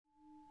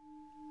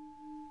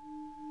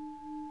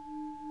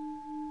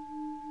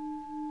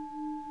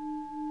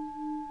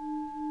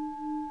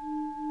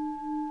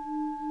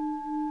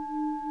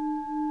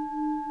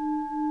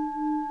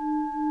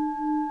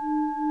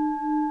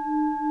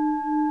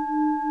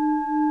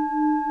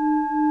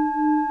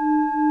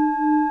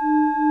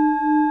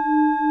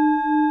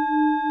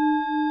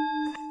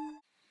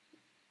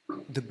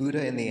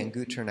Buddha in the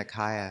Anguttara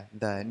Nikaya,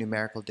 the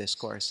numerical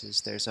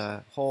discourses, there's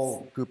a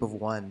whole group of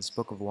ones,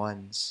 book of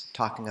ones,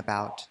 talking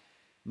about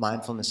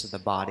mindfulness of the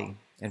body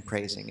and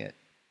praising it.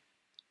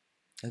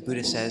 The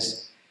Buddha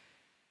says,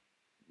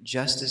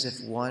 just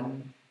as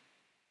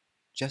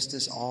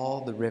all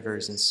the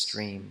rivers and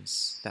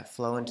streams that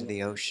flow into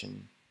the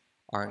ocean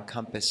are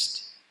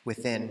encompassed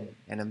within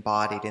and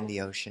embodied in the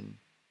ocean,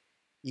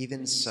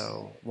 even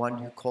so, one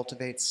who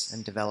cultivates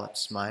and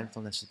develops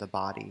mindfulness of the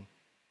body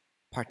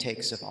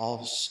partakes of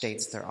all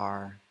states there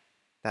are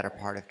that are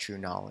part of true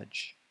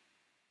knowledge.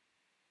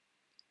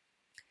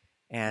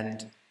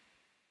 And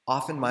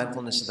often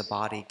mindfulness of the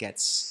body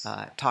gets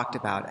talked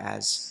about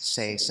as,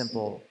 say,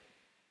 simple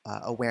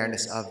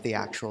awareness of the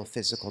actual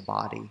physical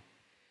body,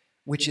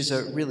 which is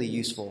a really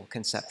useful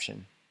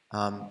conception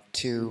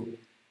to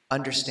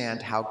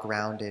understand how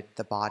grounded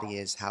the body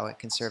is, how it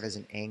can serve as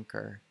an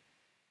anchor,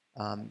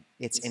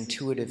 its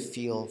intuitive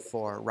feel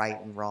for right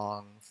and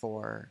wrong,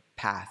 for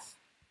path.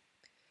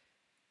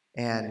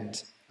 And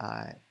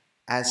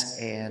as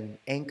an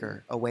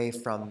anchor away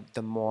from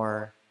the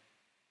more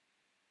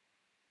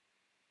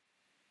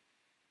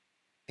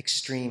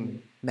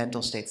extreme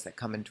mental states that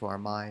come into our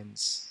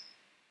minds.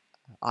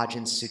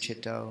 Ajahn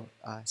Sucitto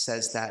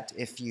says that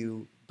if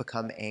you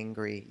become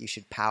angry, you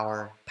should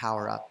power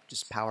up,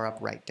 just power up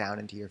right down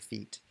into your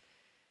feet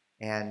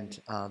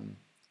and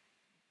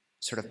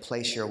sort of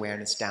place your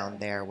awareness down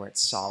there where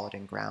it's solid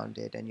and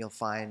grounded, and you'll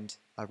find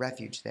a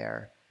refuge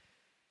there.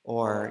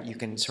 Or you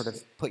can sort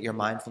of put your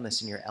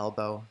mindfulness in your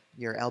elbow.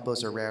 Your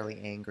elbows are rarely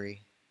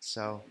angry.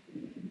 So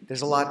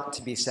there's a lot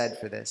to be said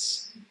for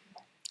this.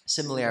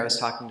 Similarly, I was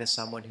talking to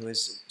someone who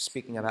was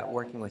speaking about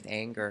working with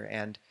anger,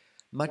 and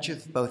much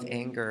of both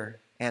anger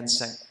and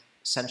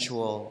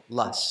sensual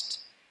lust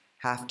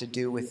have to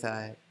do with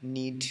a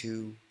need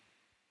to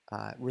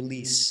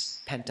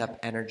release pent-up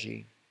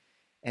energy.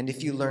 And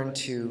if you learn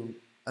to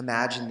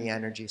imagine the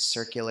energy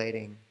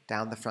circulating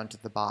down the front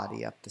of the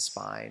body, up the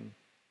spine,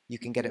 you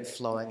can get it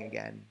flowing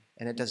again,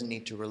 and it doesn't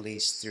need to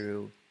release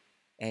through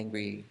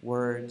angry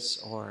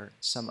words or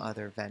some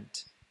other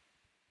vent.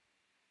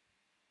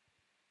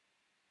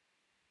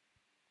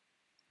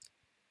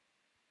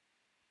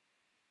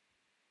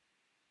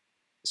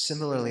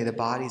 Similarly, the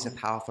body is a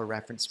powerful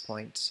reference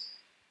point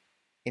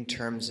in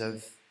terms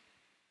of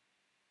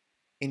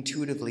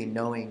intuitively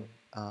knowing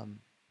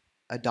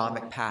a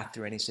dhammic path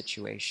through any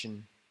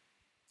situation.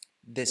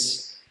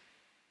 This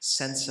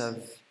sense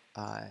of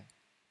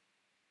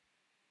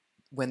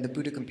when the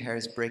Buddha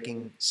compares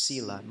breaking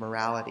sila,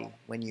 morality,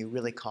 when you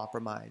really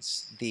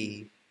compromise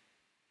the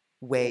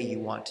way you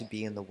want to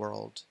be in the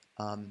world,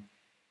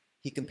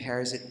 he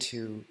compares it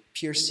to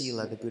pure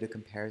sila. The Buddha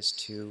compares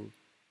to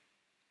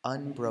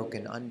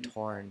unbroken,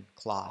 untorn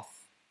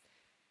cloth.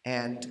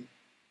 And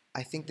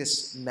I think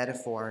this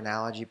metaphor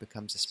analogy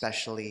becomes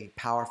especially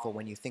powerful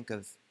when you think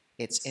of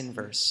its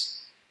inverse,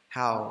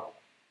 how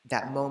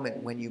that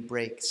moment when you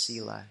break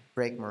sila,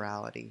 break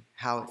morality,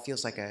 how it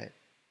feels like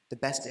the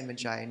best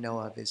image I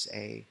know of is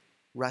a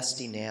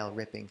rusty nail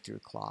ripping through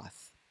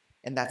cloth.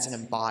 And that's an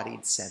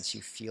embodied sense.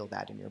 You feel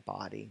that in your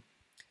body.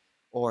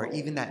 Or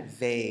even that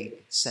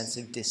vague sense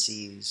of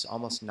dis-ease,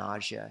 almost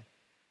nausea,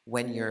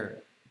 when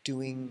you're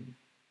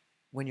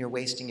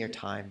wasting your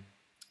time,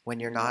 when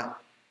you're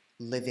not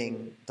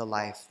living the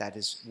life that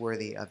is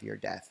worthy of your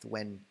death,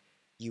 when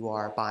you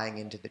are buying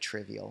into the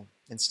trivial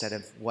instead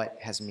of what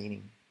has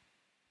meaning.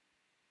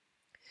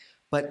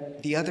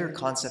 But the other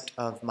concept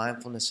of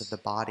mindfulness of the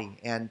body,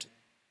 and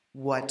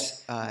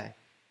what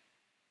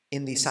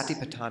in the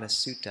Satipatthana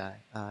Sutta,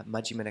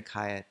 Majjhima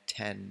Nikaya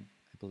 10,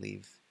 I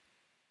believe,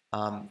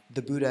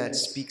 the Buddha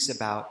speaks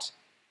about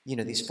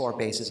these four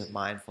bases of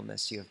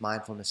mindfulness. You have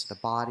mindfulness of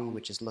the body,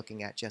 which is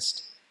looking at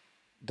just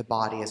the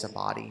body as a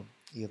body.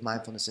 You have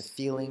mindfulness of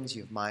feelings,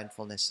 you have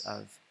mindfulness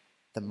of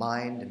the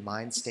mind and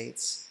mind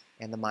states,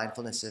 and the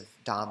mindfulness of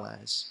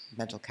dhammas,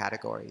 mental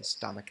categories,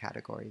 dhamma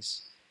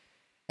categories.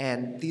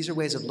 And these are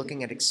ways of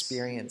looking at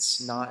experience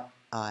not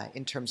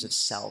in terms of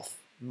self,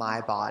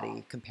 my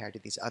body compared to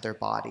these other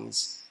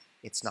bodies.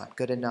 It's not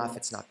good enough,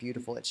 it's not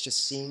beautiful, it's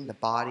just seeing the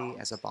body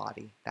as a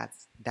body.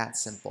 That's that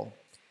simple.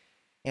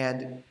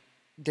 And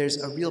there's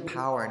a real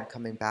power in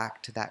coming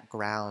back to that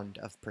ground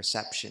of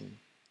perception.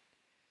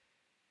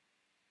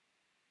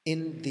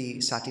 In the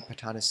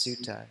Satipatthana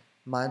Sutta,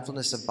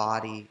 mindfulness of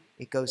body,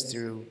 it goes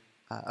through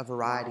a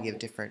variety of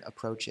different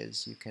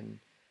approaches. You can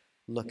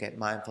look at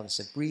mindfulness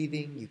of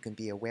breathing, you can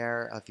be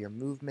aware of your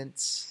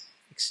movements,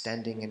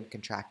 extending and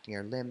contracting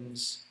your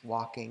limbs,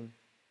 walking.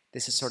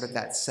 This is sort of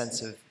that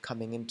sense of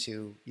coming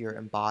into your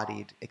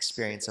embodied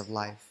experience of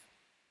life.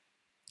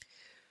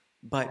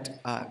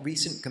 But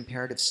recent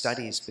comparative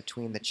studies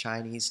between the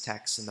Chinese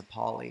texts and the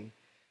Pali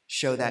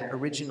show that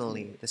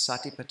originally the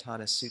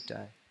Satipatthana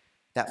Sutta,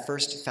 that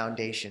first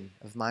foundation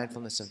of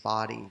mindfulness of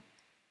body,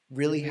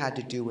 really had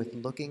to do with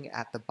looking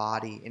at the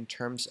body in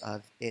terms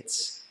of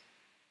its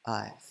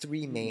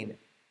three main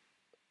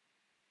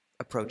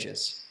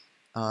approaches.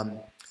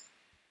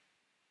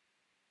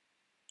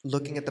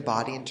 Looking at the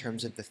body in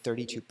terms of the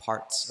 32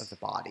 parts of the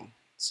body.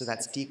 So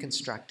that's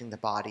deconstructing the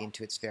body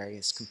into its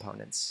various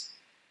components.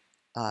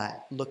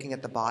 Looking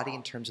at the body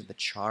in terms of the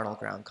charnel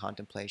ground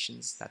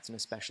contemplations, that's an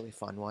especially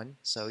fun one.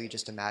 So you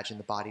just imagine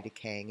the body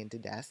decaying into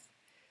death.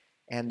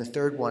 And the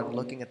third one,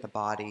 looking at the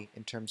body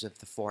in terms of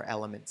the four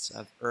elements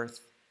of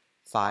earth,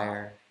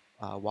 fire,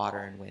 water,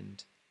 and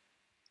wind.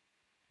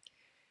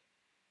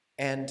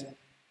 And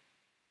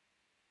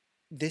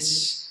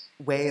this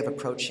way of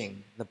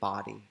approaching the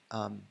body,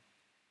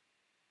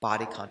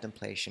 body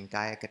contemplation,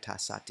 Gaya Gata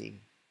Sati,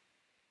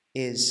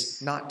 is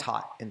not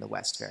taught in the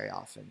West very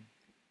often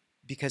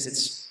because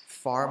it's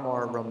far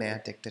more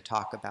romantic to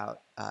talk about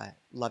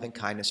loving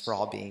kindness for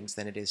all beings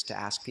than it is to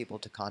ask people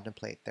to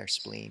contemplate their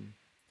spleen.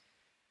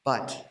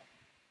 But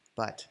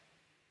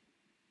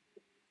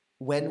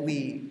when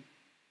we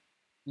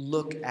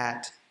look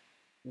at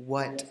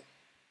what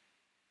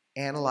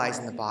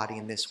analyzing the body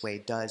in this way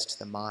does to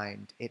the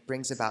mind, it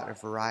brings about a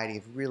variety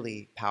of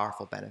really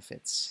powerful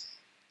benefits.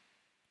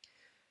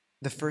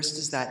 The first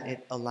is that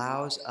it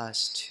allows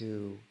us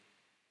to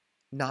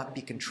not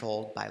be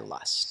controlled by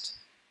lust.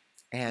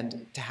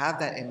 And to have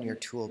that in your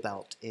tool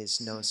belt is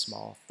no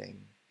small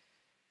thing.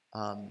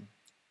 I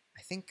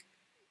think,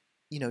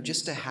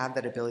 just to have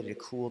that ability to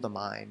cool the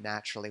mind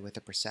naturally with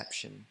a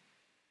perception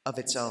of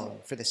its own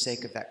for the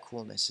sake of that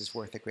coolness is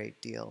worth a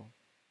great deal.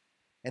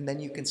 And then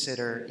you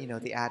consider,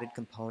 the added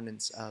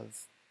components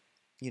of,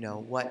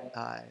 what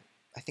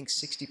I think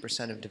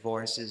 60% of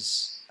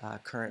divorces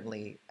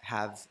currently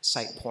have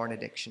sight porn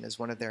addiction as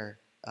one of their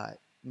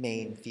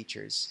main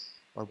features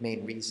or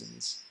main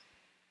reasons.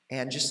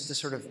 And just the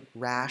sort of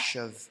rash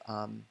of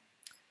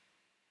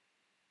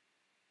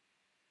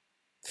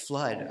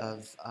flood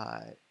of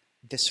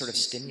this sort of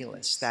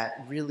stimulus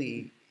that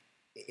really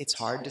it's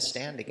hard to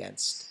stand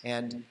against,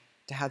 and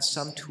to have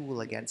some tool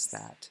against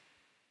that.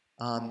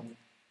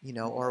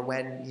 Or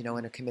when,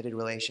 in a committed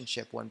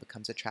relationship, one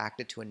becomes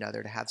attracted to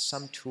another, to have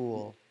some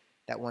tool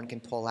that one can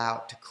pull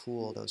out to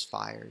cool those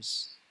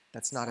fires.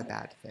 That's not a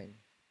bad thing.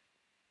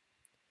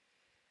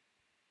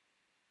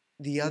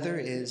 The other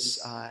is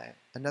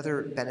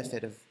another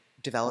benefit of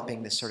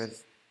developing this sort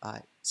of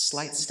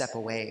slight step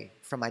away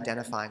from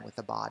identifying with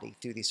the body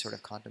through these sort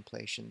of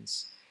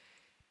contemplations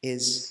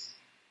is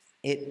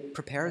it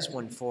prepares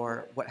one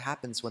for what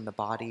happens when the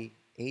body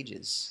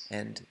ages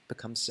and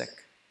becomes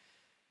sick.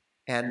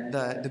 And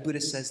the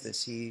Buddha says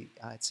this.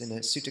 It's in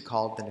a sutta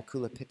called the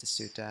Nakulapita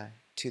Sutta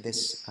to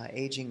this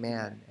aging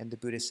man. And the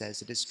Buddha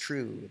says, it is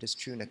true,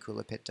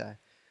 Nakulapita,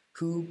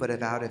 who but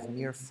out of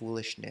mere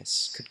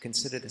foolishness could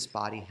consider this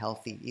body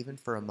healthy even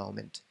for a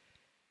moment.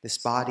 This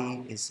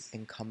body is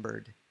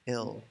encumbered,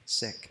 ill,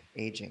 sick,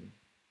 aging.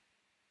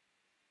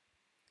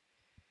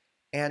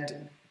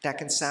 And that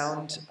can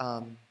sound,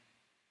 a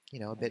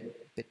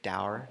bit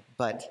dour,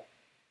 but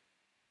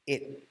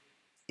it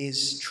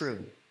is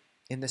true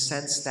in the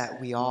sense that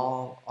we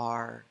all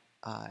are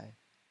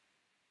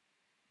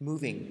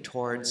moving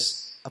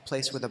towards a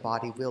place where the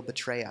body will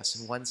betray us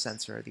in one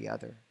sense or the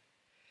other.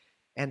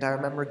 And I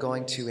remember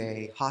going to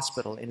a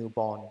hospital in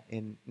Ubon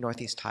in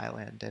northeast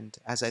Thailand, and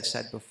as I've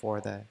said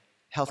before, the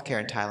healthcare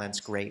in Thailand's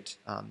great.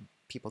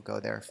 People go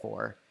there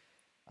for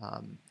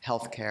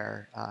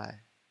healthcare,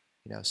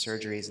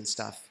 surgeries and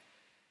stuff.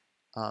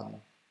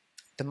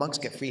 The monks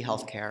get free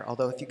healthcare,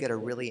 although if you get a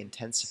really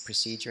intensive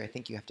procedure, I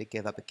think you have to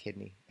give up a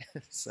kidney.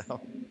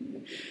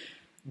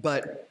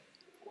 But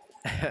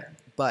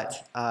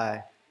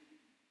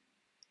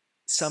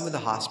some of the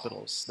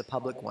hospitals, the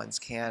public ones,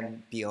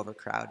 can be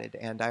overcrowded.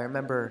 And I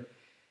remember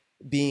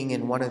being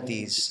in one of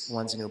these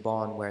ones in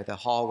Ubon where the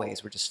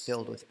hallways were just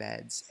filled with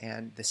beds,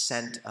 and the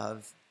scent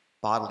of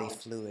bodily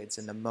fluids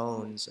and the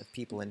moans of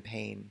people in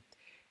pain,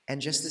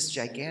 and just this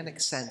gigantic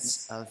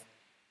sense of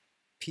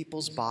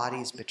people's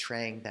bodies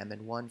betraying them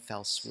in one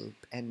fell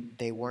swoop, and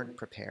they weren't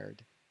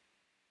prepared.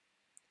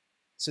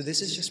 So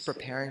this is just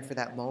preparing for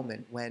that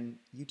moment when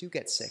you do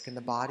get sick, and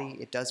the body,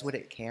 it does what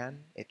it can,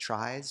 it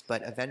tries,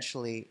 but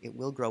eventually it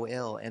will grow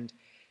ill. And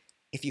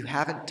if you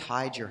haven't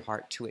tied your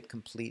heart to it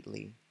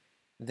completely,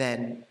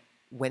 then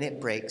when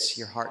it breaks,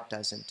 your heart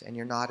doesn't, and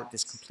you're not at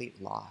this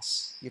complete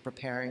loss. You're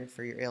preparing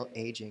for your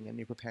aging, and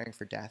you're preparing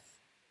for death.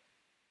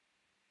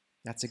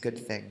 That's a good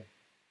thing.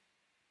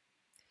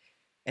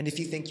 And if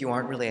you think you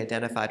aren't really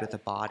identified with the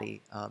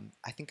body,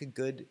 I think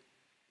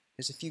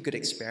there's a few good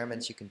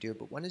experiments you can do,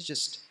 but one is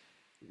just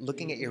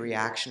looking at your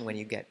reaction when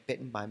you get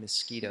bitten by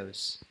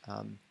mosquitoes.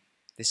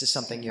 This is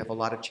something you have a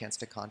lot of chance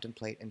to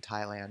contemplate in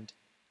Thailand.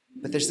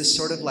 But there's this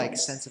sort of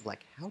sense of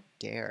how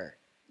dare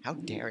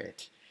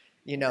it?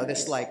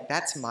 This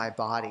that's my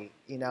body,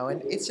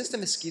 and it's just a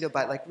mosquito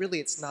bite. Really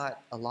it's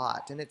not a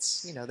lot, and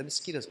it's, the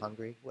mosquito's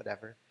hungry,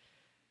 whatever.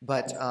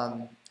 But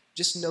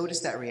just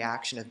notice that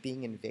reaction of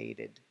being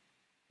invaded.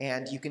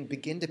 And you can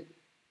begin to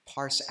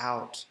parse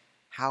out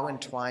how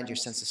entwined your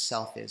sense of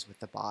self is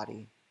with the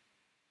body.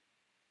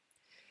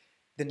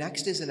 The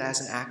next is as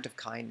an act of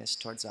kindness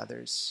towards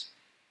others.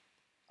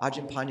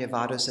 Ajahn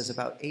Nisabho says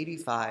about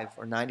 85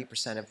 or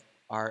 90% of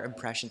our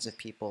impressions of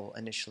people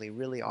initially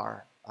really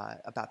are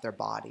about their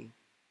body.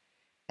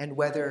 And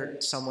whether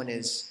someone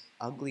is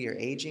ugly or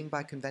aging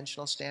by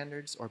conventional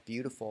standards or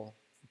beautiful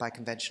by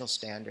conventional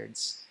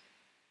standards,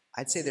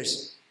 I'd say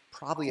there's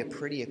probably a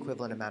pretty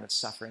equivalent amount of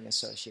suffering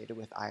associated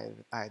with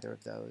either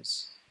of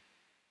those.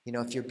 You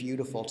know, if you're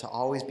beautiful, to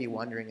always be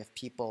wondering if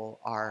people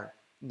are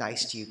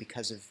nice to you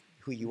because of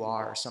who you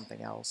are or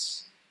something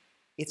else.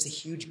 It's a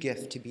huge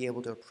gift to be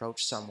able to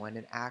approach someone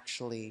and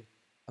actually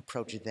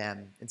approach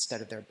them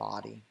instead of their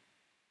body.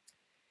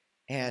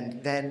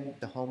 And then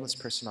the homeless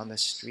person on the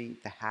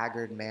street, the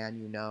haggard man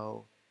you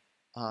know,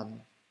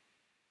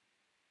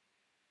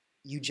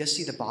 you just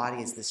see the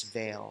body as this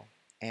veil,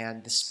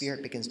 and the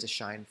spirit begins to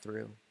shine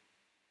through.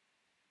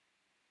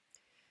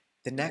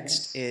 The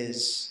next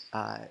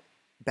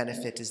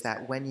benefit is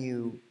that when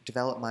you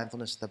develop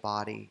mindfulness of the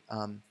body,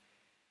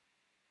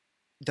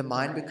 the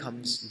mind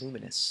becomes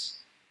luminous.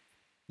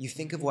 You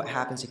think of what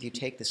happens if you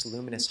take this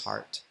luminous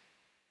heart,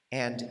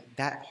 and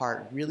that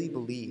heart really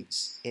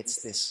believes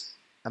it's this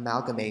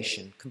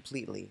amalgamation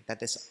completely, that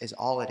this is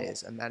all it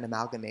is, an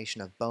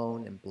amalgamation of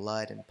bone and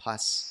blood and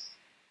pus.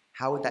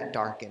 How would that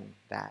darken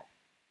that?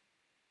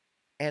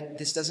 And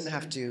this doesn't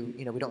have to,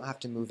 we don't have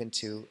to move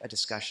into a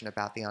discussion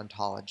about the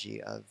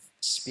ontology of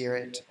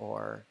spirit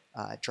or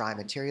dry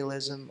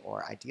materialism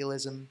or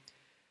idealism,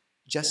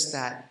 just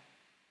that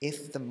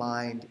if the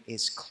mind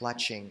is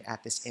clutching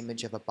at this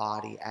image of a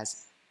body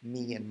as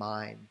me and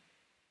mine,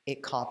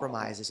 it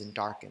compromises and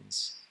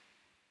darkens.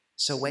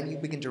 So when you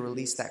begin to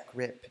release that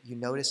grip, you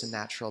notice a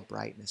natural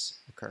brightness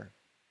occur.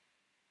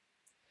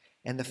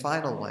 And the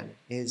final one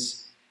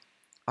is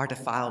our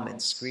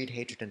defilements, greed,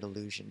 hatred, and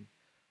delusion,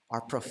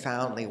 are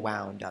profoundly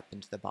wound up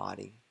into the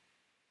body.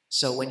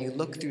 So when you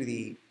look through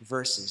the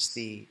verses,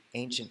 the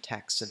ancient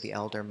texts of the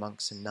elder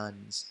monks and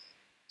nuns,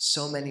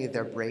 so many of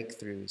their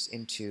breakthroughs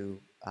into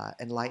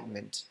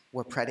enlightenment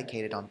were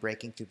predicated on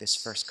breaking through this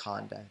first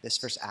khanda, this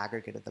first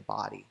aggregate of the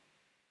body.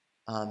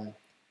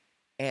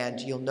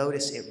 And you'll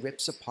notice it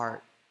rips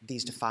apart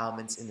these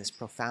defilements in this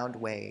profound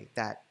way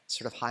that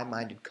sort of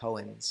high-minded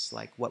koans,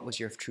 like what was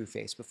your true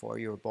face before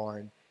you were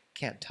born,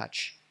 can't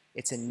touch.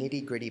 It's a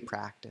nitty-gritty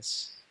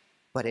practice,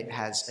 but it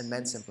has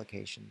immense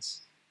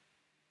implications.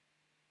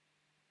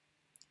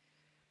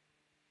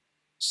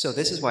 So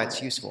this is why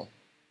it's useful.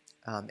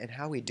 And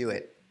how we do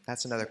it,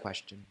 that's another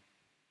question.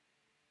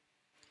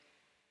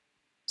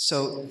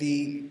 So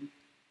the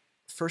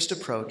first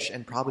approach,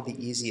 and probably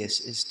the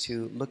easiest, is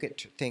to look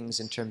at things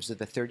in terms of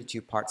the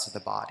 32 parts of the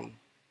body.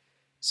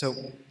 So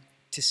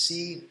to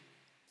see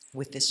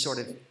with this sort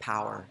of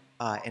power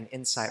and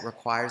insight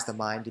requires the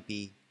mind to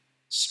be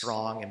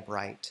strong and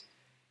bright.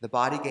 The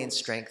body gains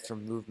strength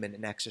from movement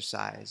and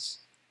exercise.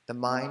 The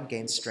mind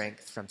gains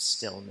strength from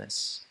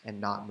stillness and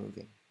not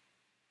moving.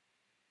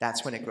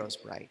 That's when it grows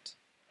bright.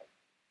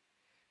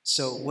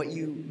 So what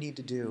you need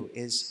to do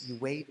is you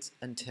wait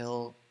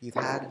until you've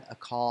had a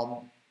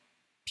calm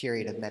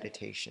period of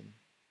meditation.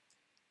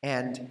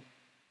 And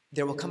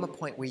there will come a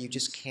point where you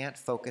just can't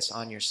focus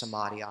on your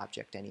samadhi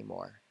object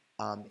anymore.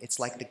 It's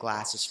like the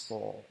glass is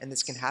full. And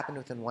this can happen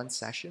within one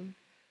session,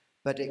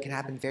 but it can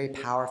happen very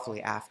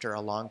powerfully after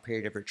a long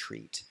period of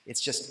retreat. It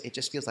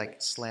just feels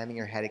like slamming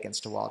your head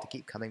against a wall to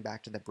keep coming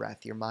back to the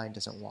breath. Your mind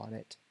doesn't want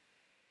it.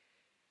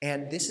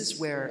 And this is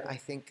where I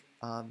think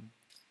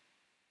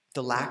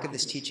the lack of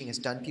this teaching has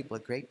done people a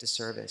great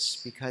disservice,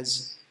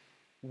 because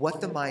what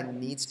the mind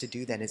needs to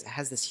do then is it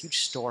has this huge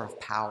store of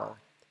power.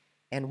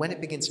 And when it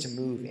begins to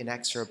move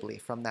inexorably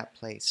from that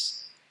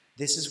place,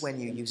 this is when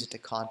you use it to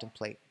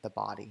contemplate the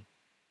body.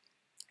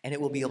 And it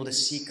will be able to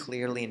see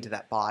clearly into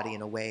that body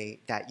in a way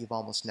that you've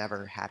almost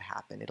never had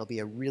happen. It'll be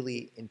a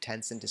really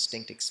intense and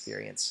distinct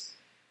experience.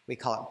 We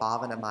call it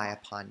bhavanamaya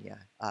panya,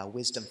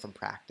 wisdom from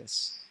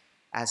practice,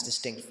 as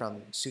distinct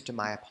from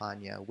suttamaya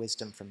panya,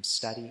 wisdom from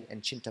study,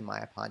 and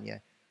chintamaya panya,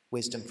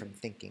 wisdom from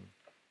thinking.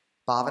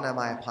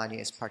 Bhavanamaya panya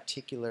is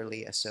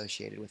particularly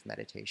associated with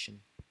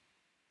meditation.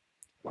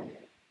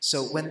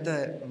 So when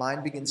the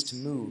mind begins to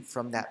move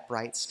from that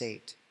bright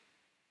state,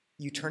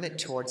 you turn it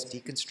towards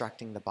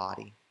deconstructing the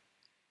body.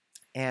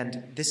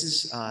 And this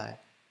is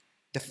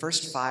the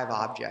first 5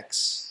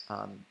 objects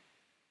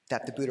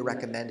that the Buddha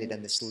recommended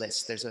in this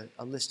list. There's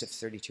a list of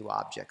 32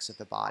 objects of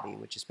the body,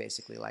 which is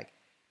basically like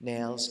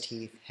nails,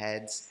 teeth,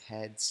 head,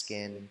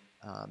 skin,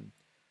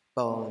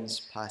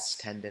 bones, pus,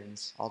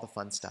 tendons, all the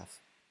fun stuff.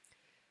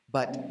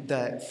 But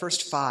the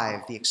first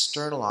 5, the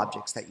external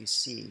objects that you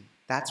see,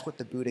 that's what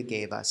the Buddha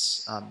gave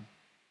us.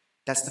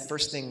 That's the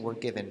first thing we're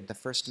given, the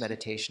first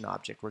meditation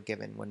object we're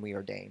given when we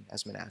ordain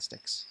as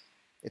monastics.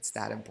 It's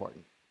that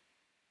important.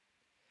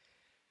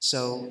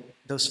 So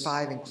those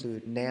 5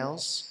 include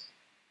nails,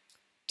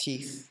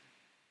 teeth,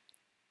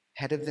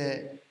 hair of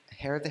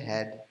the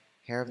head,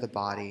 hair of the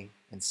body,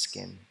 and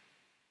skin.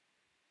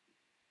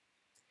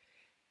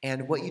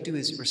 And what you do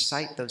is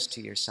recite those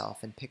to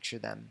yourself and picture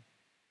them.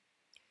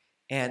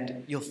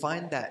 And you'll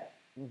find that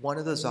one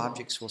of those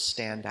objects will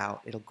stand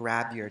out. It'll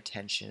grab your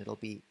attention. It'll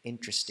be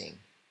interesting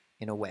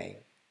in a way.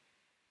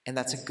 And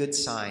that's a good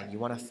sign. You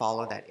want to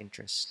follow that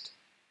interest.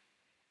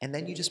 And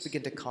then you just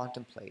begin to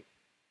contemplate.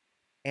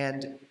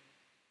 And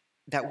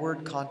that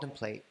word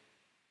contemplate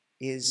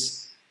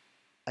is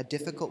a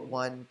difficult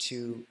one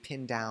to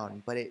pin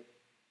down, but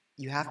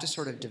you have to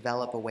sort of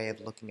develop a way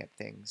of looking at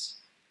things.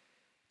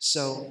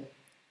 So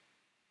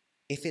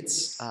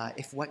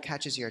if what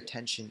catches your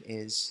attention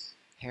is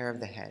hair of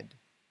the head,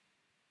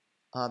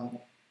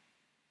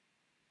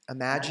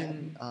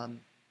 imagine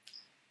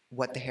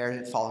what the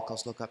hair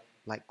follicles look up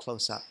like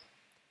close up.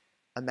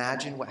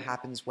 Imagine what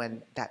happens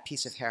when that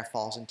piece of hair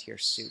falls into your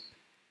soup.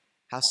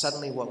 How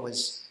suddenly what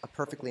was a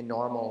perfectly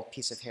normal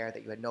piece of hair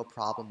that you had no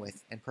problem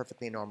with and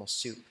perfectly normal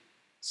soup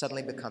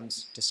suddenly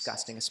becomes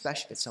disgusting,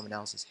 especially if it's someone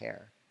else's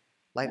hair.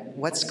 Like,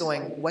 what's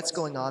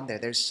going on there?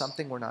 There's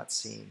something we're not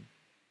seeing.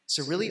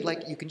 So really,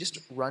 like, you can just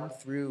run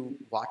through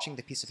watching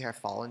the piece of hair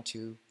fall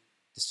into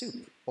the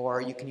soup.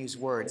 Or you can use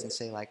words and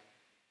say, like,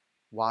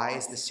 why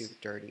is the soup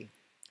dirty?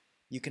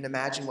 You can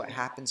imagine what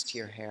happens to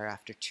your hair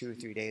after 2 or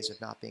 3 days of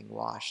not being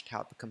washed,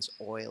 how it becomes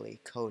oily,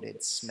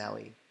 coated,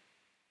 smelly.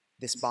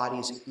 This body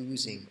is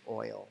oozing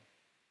oil.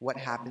 What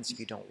happens if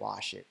you don't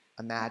wash it?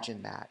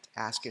 Imagine that.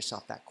 Ask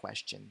yourself that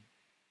question.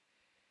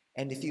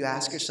 And if you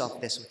ask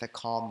yourself this with a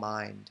calm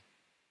mind,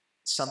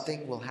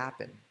 something will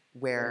happen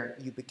where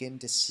you begin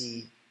to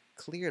see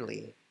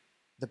clearly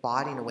the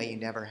body in a way you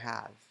never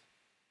have.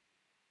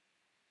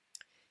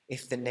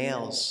 If the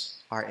nails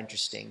are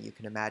interesting, you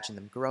can imagine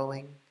them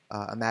growing.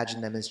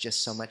 Imagine them as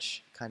just so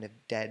much kind of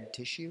dead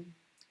tissue.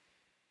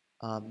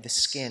 The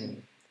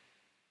skin,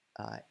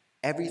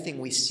 everything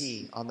we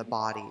see on the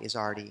body is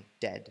already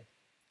dead.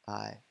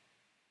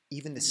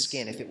 Even the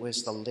skin, if it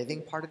was the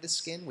living part of the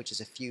skin, which is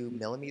a few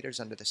millimeters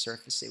under the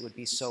surface, it would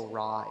be so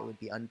raw, it would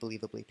be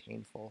unbelievably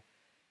painful.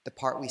 The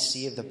part we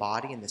see of the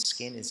body and the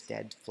skin is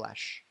dead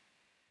flesh.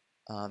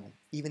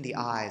 Even the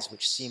eyes,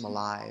 which seem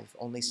alive,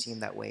 only seem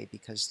that way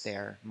because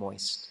they're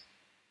moist.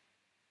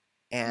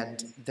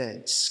 And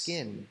the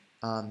skin,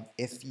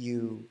 if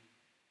you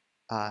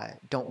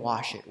don't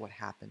wash it, what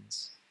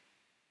happens?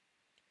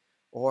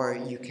 Or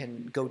you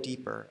can go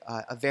deeper.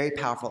 A very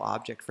powerful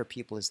object for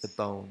people is the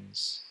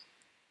bones.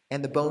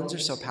 And the bones are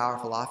so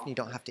powerful, often you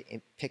don't have to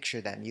picture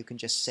them. You can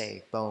just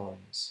say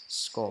bones,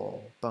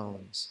 skull,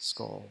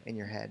 in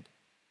your head.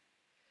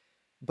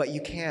 But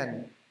you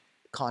can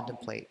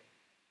contemplate,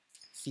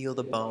 feel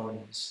the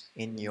bones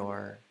in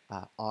your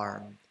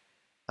arm.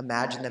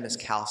 Imagine them as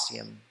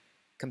calcium.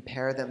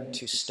 Compare them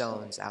to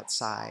stones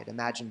outside.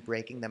 Imagine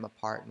breaking them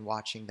apart and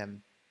watching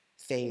them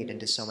fade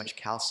into so much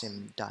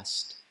calcium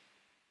dust.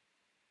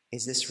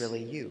 Is this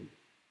really you?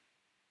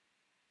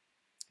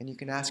 And you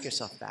can ask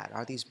yourself that.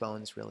 Are these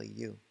bones really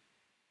you?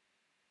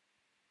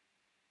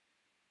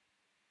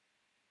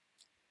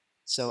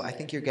 So I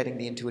think you're getting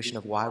the intuition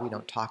of why we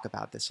don't talk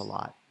about this a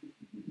lot.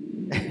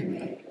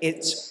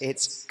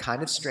 It's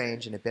kind of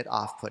strange and a bit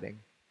off-putting.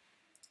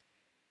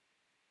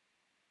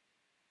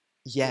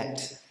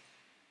 Yet,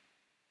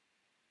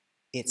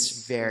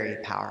 it's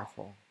very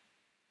powerful.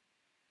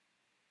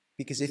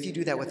 Because if you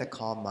do that with a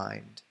calm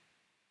mind,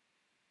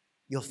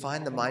 you'll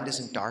find the mind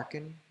doesn't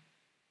darken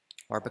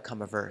or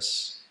become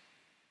averse.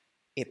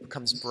 It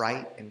becomes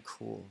bright and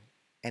cool,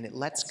 and it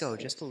lets go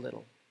just a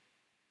little.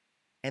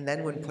 And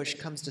then when push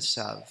comes to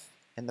shove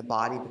and the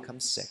body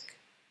becomes sick,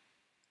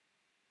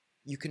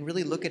 you can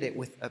really look at it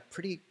with a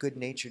pretty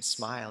good-natured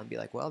smile and be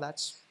like, well,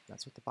 that's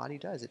what the body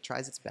does. It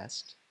tries its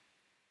best.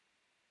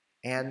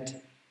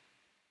 And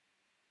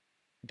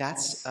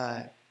that's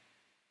an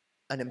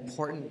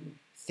important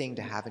thing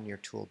to have in your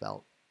tool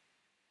belt.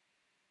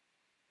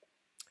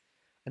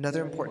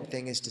 Another important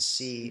thing is to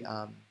see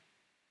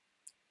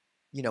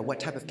what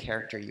type of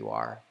character you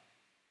are.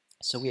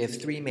 So we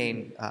have 3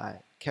 main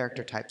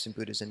character types in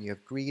Buddhism. You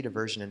have greed,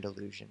 aversion, and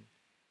delusion.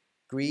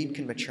 Greed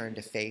can mature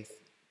into faith.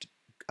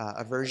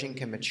 Aversion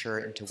can mature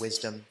into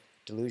wisdom.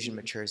 Delusion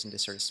matures into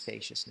sort of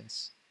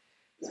spaciousness.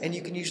 And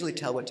you can usually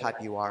tell what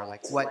type you are.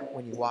 Like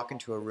when you walk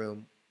into a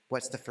room,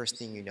 what's the first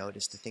thing you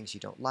notice? The things you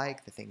don't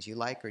like, the things you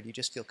like, or do you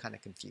just feel kind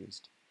of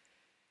confused?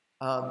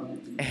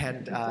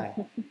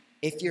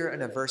 If you're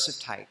an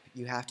aversive type,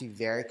 you have to be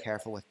very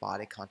careful with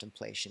body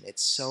contemplation.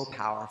 It's so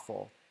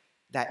powerful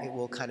that it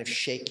will kind of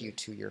shake you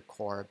to your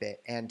core a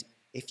bit. And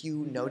if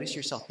you notice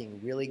yourself being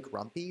really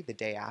grumpy the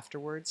day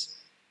afterwards,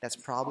 that's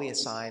probably a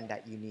sign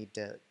that you need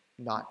to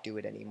not do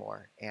it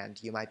anymore,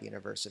 and you might be an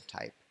aversive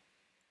type.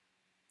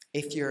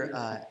 If you're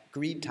a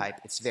greed type,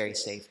 it's very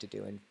safe to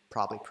do and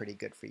probably pretty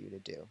good for you to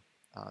do.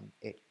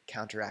 It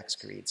counteracts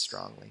greed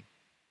strongly.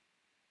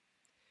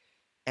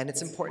 And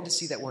it's important to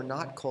see that we're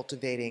not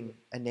cultivating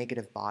a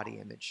negative body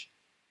image.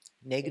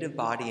 Negative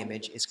body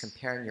image is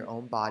comparing your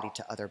own body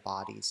to other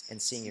bodies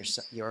and seeing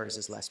yours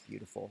as less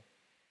beautiful.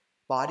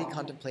 Body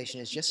contemplation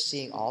is just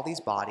seeing all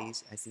these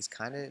bodies as these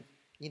kind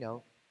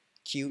of,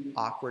 cute,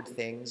 awkward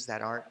things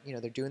that aren't,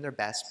 they're doing their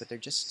best, but they're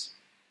just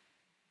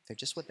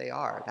what they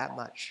are, that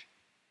much.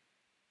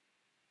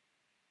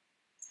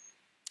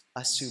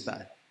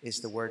 Asubha is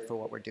the word for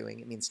what we're doing.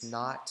 It means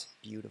not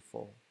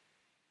beautiful.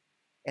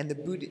 And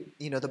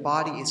the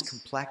body is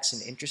complex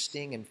and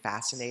interesting and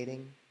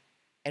fascinating,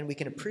 and we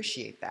can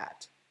appreciate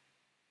that.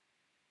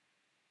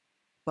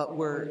 but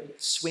we're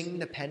swinging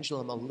the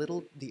pendulum a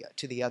little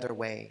to the other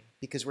way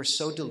because we're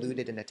so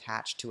deluded and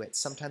attached to it.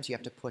 Sometimes you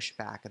have to push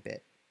back a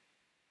bit.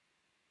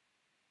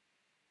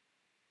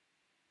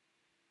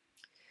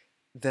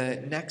 The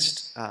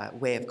next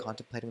way of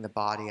contemplating the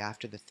body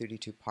after the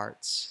 32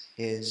 parts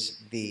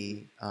is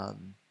the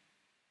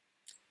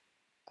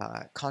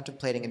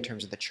contemplating in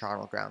terms of the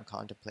charnel ground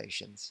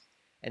contemplations.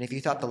 And if you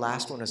thought the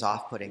last one was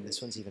off-putting,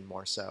 this one's even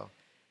more so.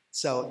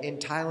 So in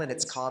Thailand,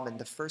 it's common.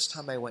 The first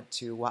time I went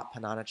to Wat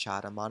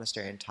Pananachad, a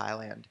monastery in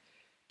Thailand,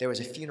 there was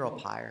a funeral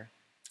pyre,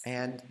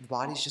 and the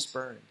bodies just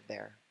burned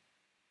there.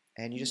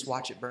 And you just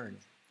watch it burn.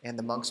 And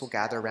the monks will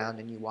gather around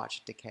and you watch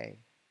it decay.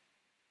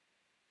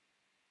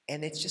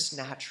 And it's just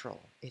natural.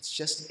 It's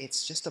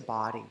just a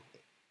body.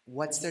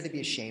 What's there to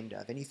be ashamed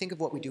of? And you think of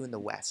what we do in the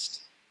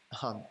West.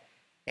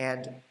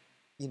 And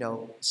you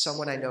know,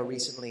 someone I know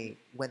recently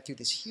went through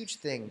this huge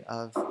thing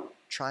of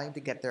trying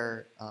to get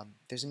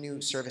there's a new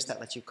service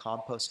that lets you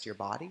compost your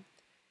body.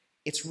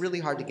 It's really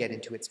hard to get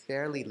into. It's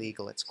barely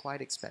legal. It's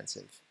quite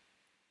expensive.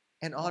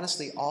 And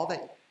honestly, all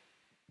that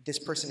this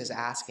person is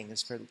asking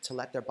is to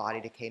let their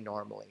body decay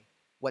normally.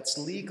 What's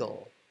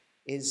legal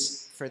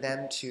is for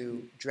them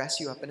to dress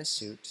you up in a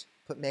suit,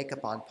 put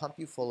makeup on, pump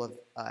you full of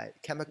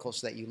chemicals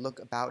so that you look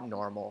about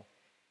normal,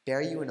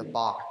 bury you in a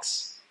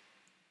box,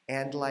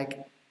 and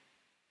like,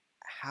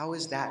 how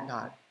is that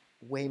not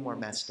way more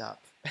messed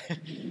up?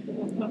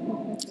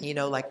 You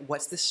know, like,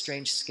 what's this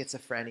strange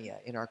schizophrenia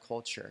in our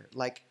culture?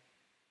 Like,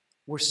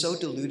 we're so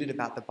deluded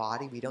about the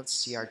body, we don't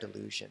see our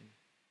delusion.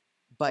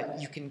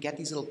 But you can get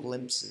these little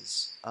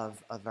glimpses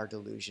of our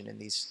delusion in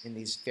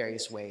these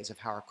various ways of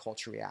how our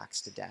culture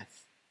reacts to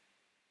death.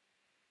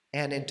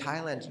 And in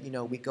Thailand, you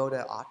know, we go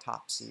to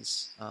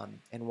autopsies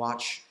and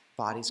watch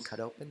bodies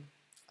cut open.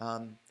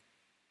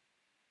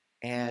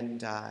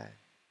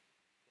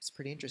 It's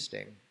pretty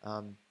interesting.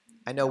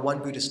 I know one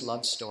Buddhist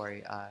love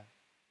story.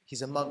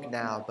 He's a monk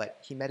now, but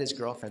he met his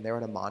girlfriend. They were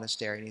in a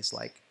monastery, and he's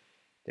like,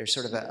 there's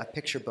sort of a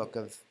picture book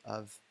of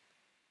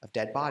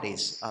dead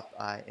bodies up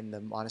in the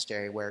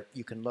monastery where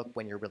you can look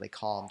when you're really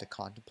calm to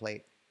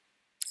contemplate.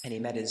 And he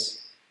met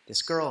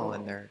this girl,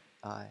 and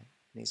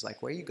he's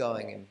like, "Where are you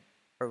going?"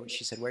 Or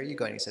she said, "Where are you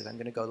going?" He said, "I'm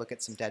going to go look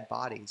at some dead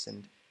bodies."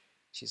 And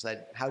she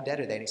said, "How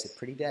dead are they?" And he said,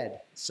 "Pretty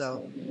dead."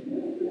 So,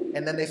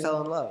 and then they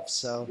fell in love.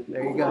 So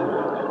there you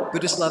go,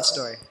 Buddhist love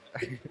story.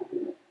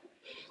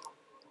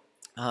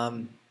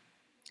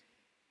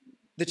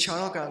 The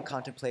charnel ground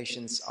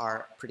contemplations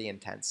are pretty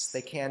intense.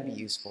 They can be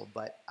useful,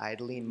 but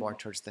I'd lean more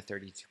towards the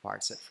 32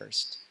 parts at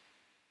first.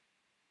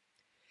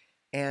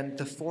 And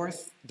the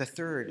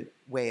third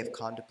way of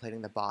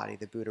contemplating the body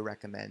the Buddha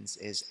recommends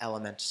is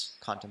element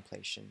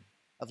contemplation,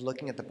 of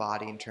looking at the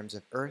body in terms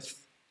of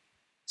earth,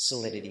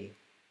 solidity,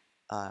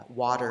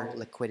 water,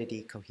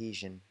 liquidity,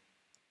 cohesion,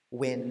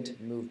 wind,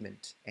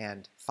 movement,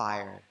 and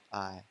fire,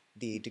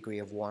 the degree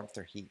of warmth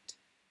or heat.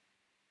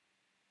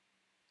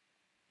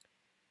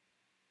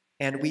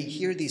 And we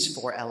hear these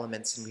four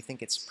elements and we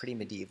think it's pretty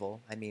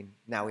medieval. I mean,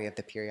 now we have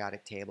the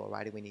periodic table.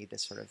 Why do we need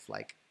this sort of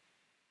like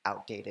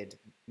outdated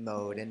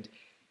mode? And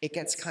it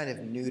gets kind of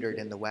neutered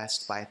in the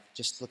West by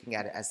just looking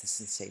at it as the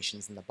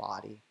sensations in the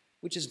body,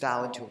 which is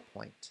valid to a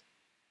point.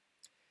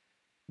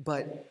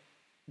 But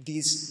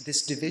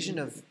this division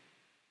of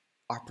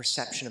our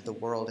perception of the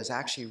world is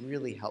actually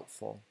really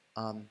helpful.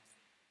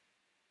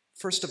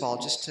 First of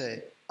all, just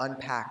to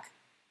unpack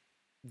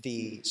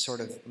the sort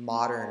of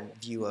modern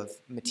view of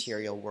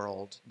material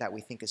world that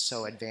we think is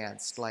so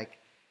advanced. Like,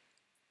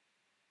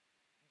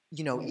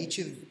 you know, each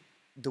of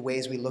the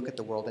ways we look at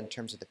the world in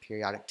terms of the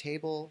periodic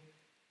table,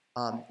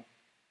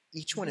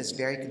 each one is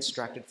very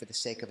constructed for the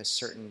sake of a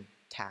certain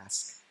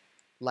task.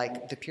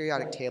 Like the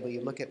periodic table,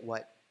 you look at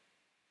what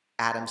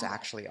atoms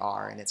actually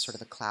are, and it's sort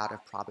of a cloud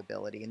of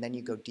probability. And then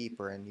you go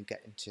deeper and you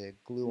get into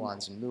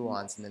gluons and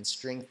muons and then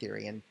string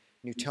theory, and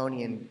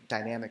Newtonian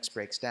dynamics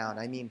breaks down.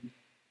 I mean,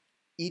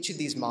 each of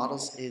these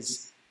models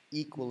is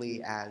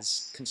equally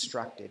as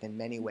constructed in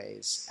many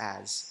ways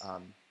as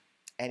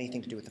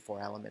anything to do with the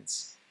four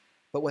elements.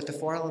 But what the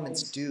four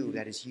elements do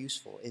that is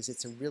useful is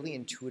it's a really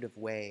intuitive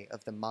way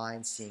of the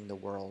mind seeing the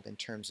world in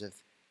terms of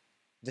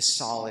the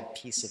solid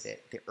piece of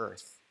it, the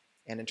earth,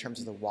 and in terms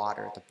of the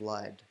water, the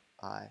blood,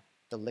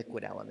 the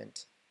liquid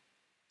element.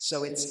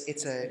 So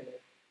it's a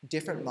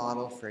different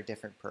model for a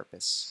different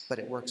purpose, but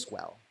it works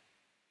well.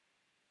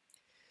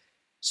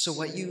 So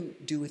what you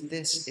do with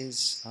this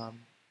is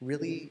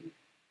really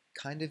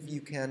kind of,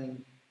 you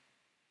can,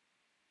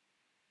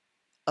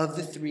 of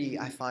the three,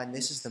 I find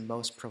this is the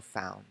most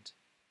profound.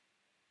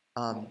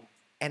 And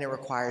it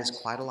requires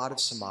quite a lot of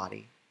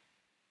samadhi.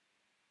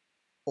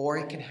 Or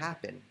it can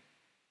happen,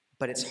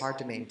 but it's hard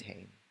to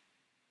maintain.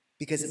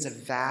 Because it's a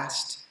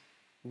vast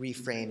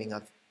reframing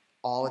of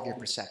all of your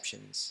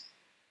perceptions.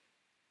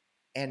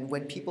 And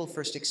when people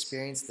first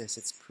experience this,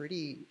 it's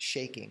pretty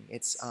shaking.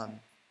 It's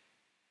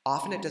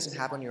often it doesn't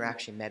happen when you're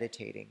actually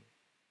meditating.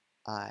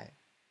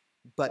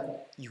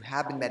 But you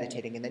have been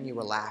meditating, and then you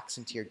relax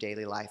into your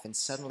daily life, and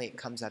suddenly it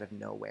comes out of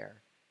nowhere.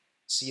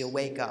 So you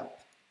wake up,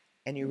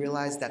 and you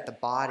realize that the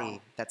body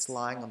that's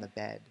lying on the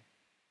bed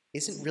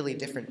isn't really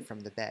different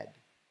from the bed.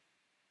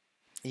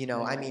 You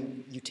know, I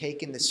mean, you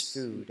take in this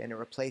food and it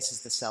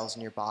replaces the cells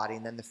in your body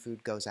and then the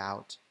food goes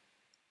out.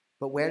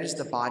 But where does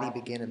the body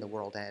begin and the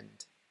world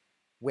end?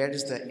 Where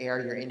does the air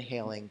you're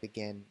inhaling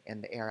begin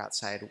and the air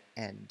outside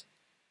end?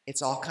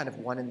 It's all kind of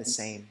one and the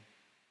same.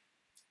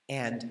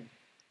 And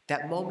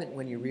that moment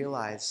when you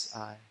realize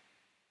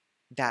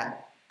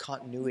that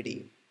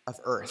continuity of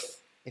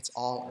earth, it's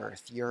all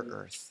earth, you're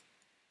earth.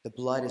 The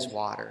blood is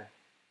water.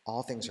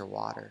 All things are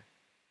water.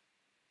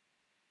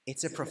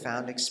 It's a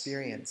profound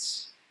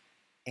experience.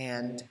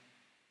 And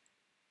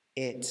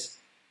it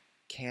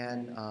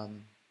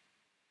can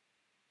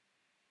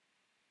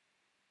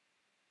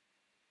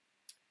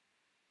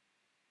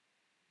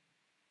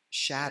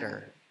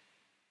shatter.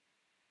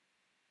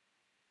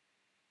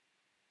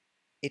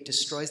 It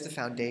destroys the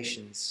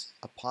foundations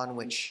upon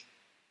which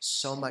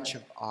so much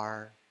of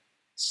our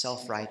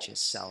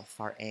self-righteous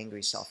self, our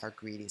angry self, our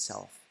greedy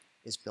self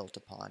is built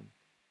upon.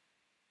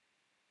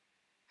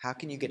 How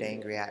can you get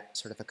angry at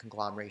sort of a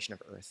conglomeration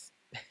of earth?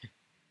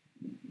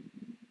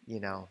 You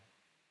know?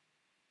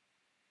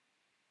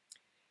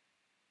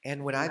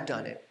 And when I've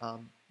done it,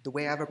 the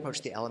way I've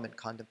approached the element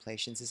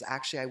contemplations is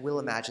actually I will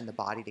imagine the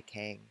body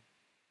decaying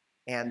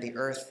and the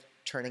earth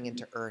turning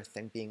into earth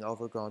and being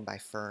overgrown by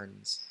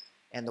ferns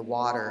and the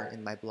water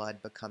in my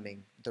blood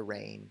becoming the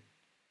rain.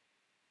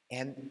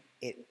 And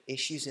it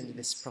issues into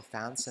this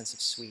profound sense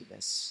of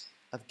sweetness,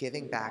 of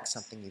giving back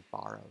something you've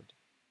borrowed.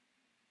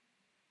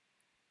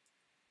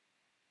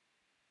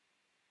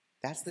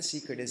 That's the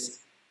secret, is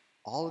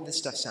all of this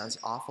stuff sounds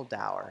awful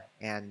dour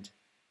and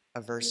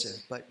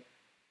aversive, but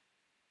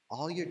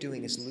all you're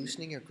doing is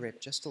loosening your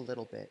grip just a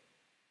little bit,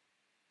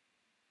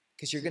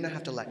 because you're going to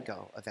have to let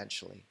go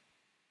eventually.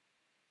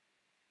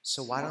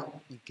 So why don't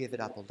you give it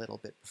up a little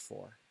bit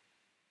before?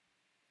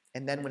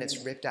 And then when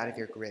it's ripped out of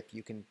your grip,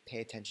 you can pay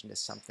attention to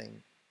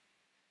something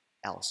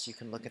else. You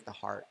can look at the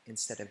heart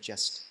instead of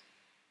just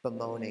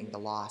bemoaning the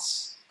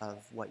loss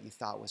of what you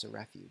thought was a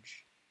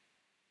refuge.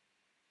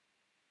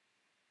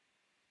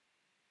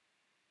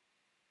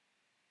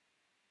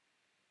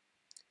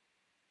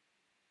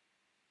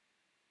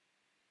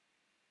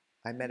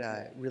 I met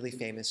a really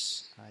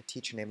famous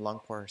teacher named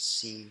Lungpor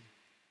Si,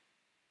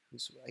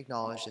 who's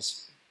acknowledged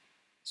as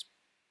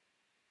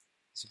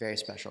a very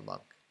special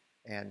monk.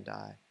 And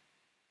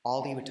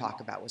all he would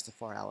talk about was the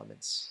four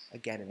elements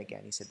again and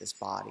again. He said, this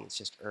body is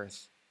just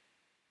earth,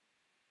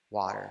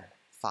 water,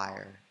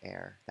 fire,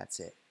 air, that's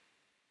it.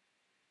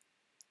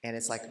 And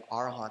it's like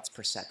Arahant's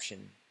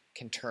perception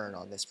can turn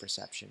on this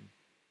perception.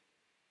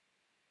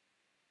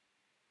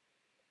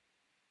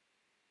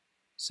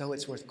 So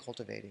it's worth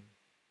cultivating.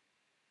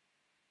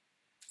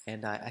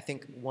 And I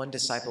think one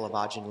disciple of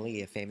Ajahn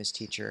Lee, a famous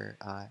teacher,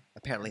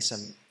 apparently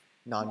some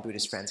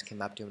non-Buddhist friends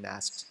came up to him and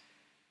asked,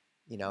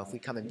 you know, if we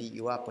come and beat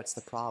you up, what's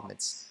the problem?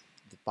 It's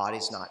the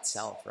body's not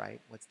self,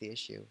 right? What's the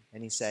issue?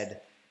 And he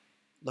said,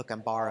 look, I'm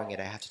borrowing it.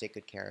 I have to take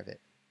good care of it.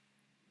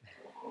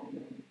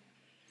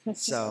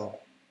 So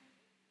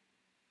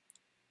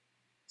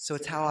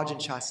it's how Ajahn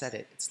Chah said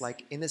it. It's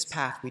like in this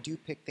path, we do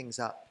pick things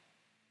up,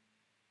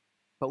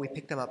 but we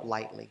pick them up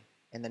lightly,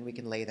 and then we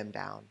can lay them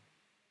down.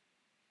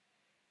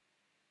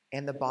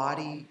 And the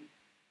body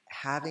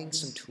having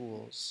some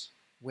tools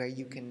where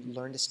you can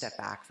learn to step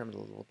back from it a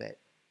little bit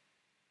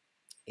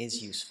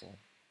is useful.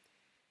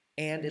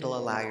 And it'll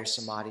allow your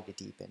samadhi to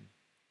deepen.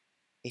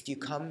 If you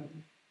come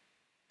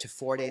to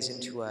 4 days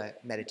into a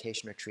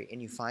meditation retreat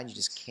and you find you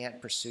just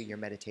can't pursue your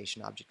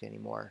meditation object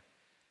anymore,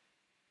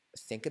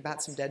 think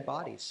about some dead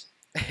bodies.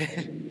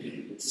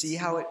 See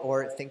how it,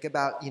 or think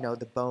about, you know,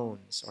 the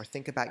bones, or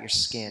think about your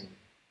skin,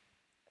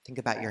 think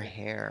about your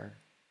hair.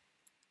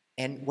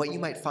 And what you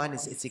might find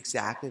is it's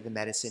exactly the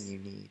medicine you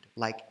need.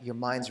 Like your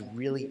mind's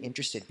really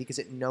interested because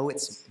it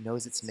knows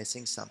it's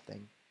missing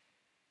something.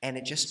 And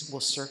it just will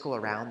circle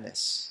around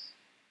this.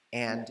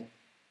 And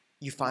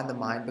you find the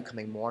mind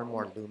becoming more and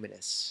more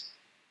luminous.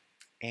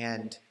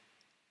 And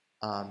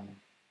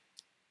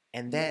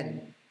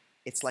then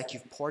it's like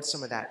you've poured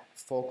some of that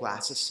full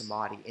glass of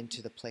samadhi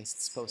into the place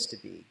it's supposed to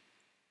be.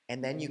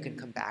 And then you can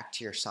come back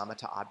to your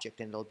samatha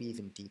object and it'll be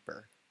even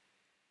deeper.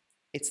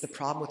 It's the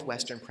problem with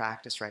Western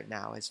practice right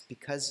now is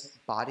because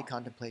body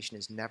contemplation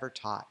is never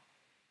taught,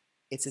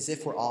 it's as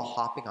if we're all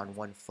hopping on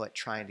one foot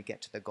trying to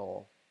get to the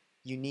goal.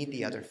 You need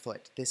the other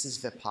foot. This is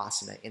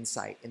vipassana,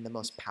 insight, in the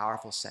most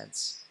powerful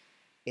sense.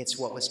 It's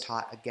what was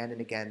taught again and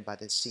again by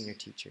the senior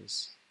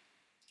teachers.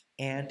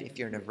 And if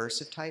you're an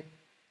aversive type,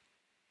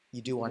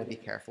 you do want to be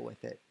careful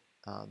with it.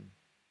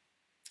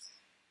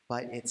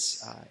 But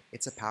it's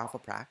a powerful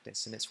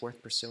practice and it's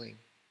worth pursuing.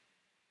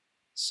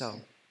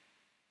 So,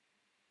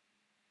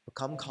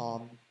 become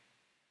calm,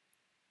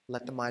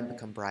 let the mind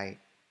become bright,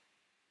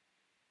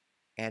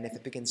 and if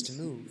it begins to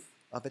move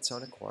of its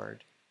own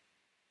accord,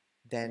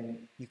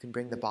 then you can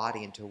bring the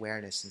body into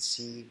awareness and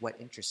see what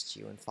interests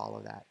you and follow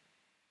that.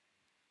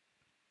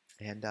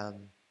 And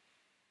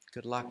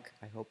good luck.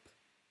 I hope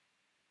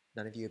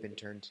none of you have been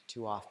turned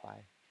too off by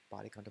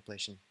body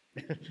contemplation.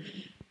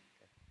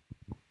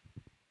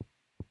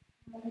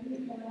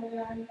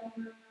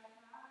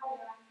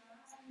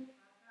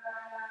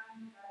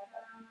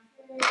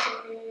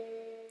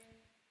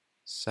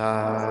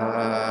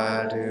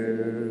 Sadhu,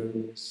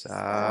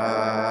 sadhu,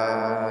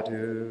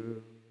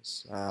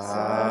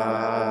 sadhu,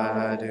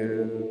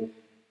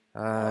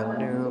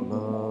 anumodami.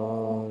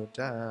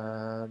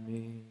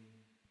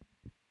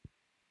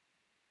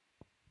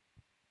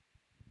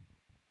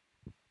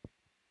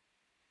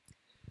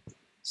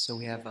 So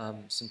we have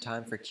some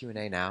time for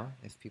Q&A now.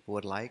 If people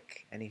would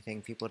like,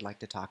 anything people would like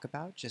to talk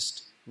about,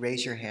 just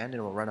raise your hand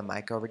and we'll run a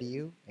mic over to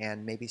you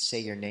and maybe say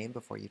your name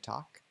before you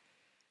talk.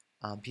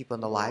 People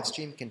in the live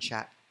stream can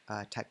type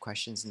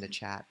questions in the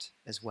chat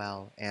as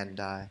well. And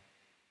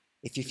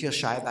if you feel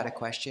shy about a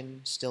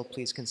question, still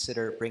please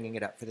consider bringing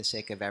it up for the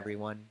sake of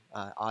everyone.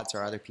 Odds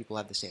are other people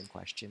have the same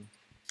question.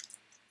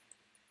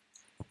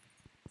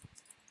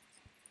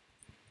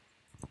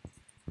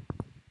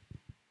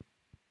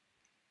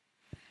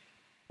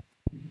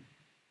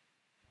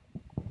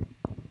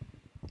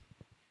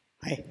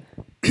 Hi,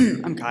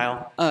 I'm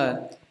Kyle.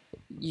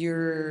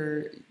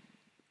 You're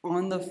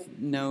on the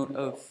note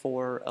of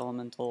four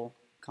elemental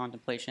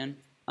contemplation.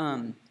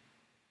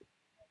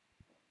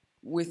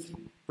 With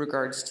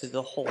regards to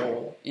the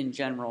whole in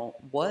general,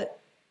 what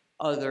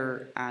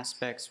other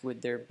aspects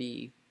would there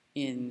be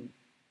in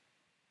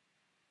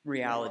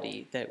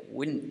reality that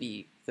wouldn't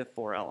be the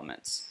four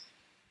elements?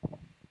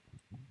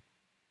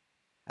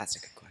 That's a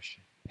good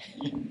question.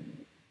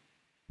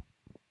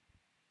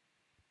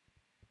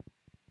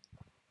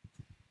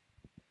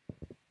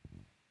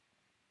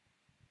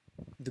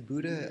 The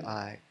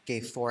Buddha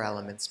gave 4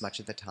 elements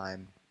much of the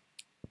time.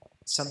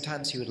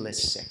 Sometimes he would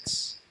list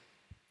 6,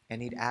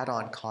 and he'd add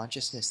on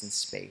consciousness and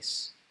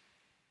space.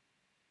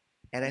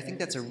 And I think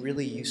that's a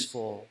really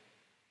useful,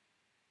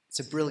 it's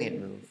a brilliant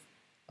move.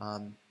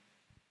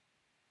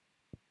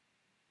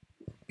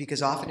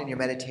 Because often in your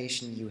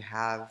meditation you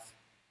have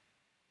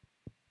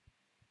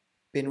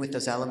been with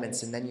those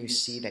elements and then you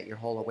see that your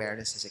whole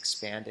awareness has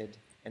expanded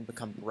and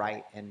become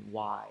bright and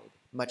wide,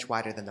 much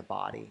wider than the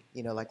body.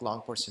 You know, like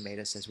Longpo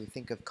Sumedho says, we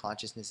think of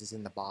consciousness as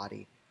in the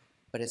body,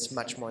 but it's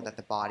much more that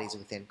the body is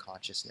within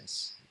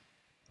consciousness.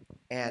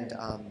 And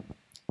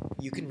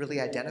you can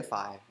really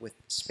identify with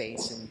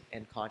space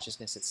and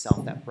consciousness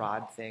itself, that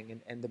broad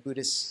thing. And the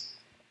Buddhist,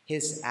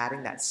 his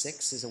adding that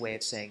 6 is a way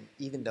of saying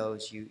even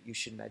those you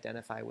shouldn't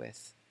identify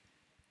with.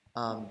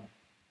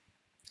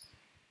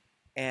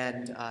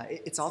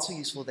 It's also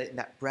useful that in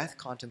that breath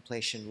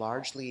contemplation,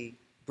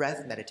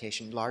 breath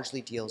meditation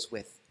largely deals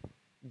with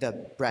the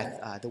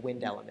breath, the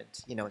wind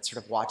element. You know, it's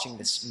sort of watching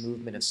this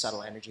movement of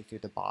subtle energy through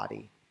the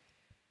body.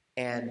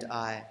 And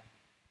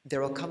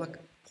there will come a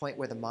point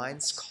where the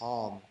mind's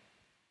calm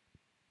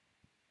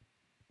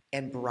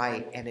and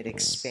bright, and it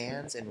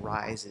expands and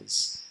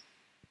rises.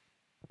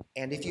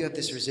 And if you have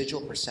this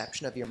residual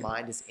perception of your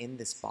mind is in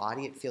this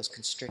body, it feels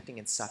constricting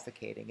and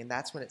suffocating. And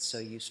that's when it's so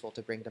useful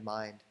to bring to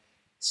mind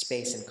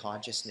space and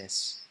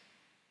consciousness.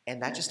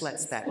 And that just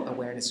lets that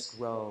awareness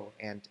grow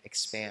and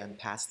expand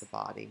past the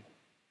body.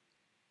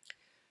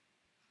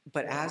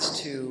 But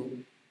as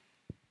to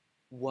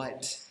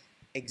what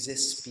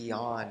exists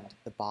beyond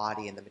the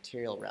body and the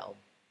material realm,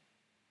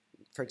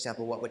 for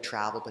example, what would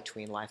travel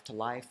between life to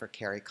life or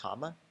carry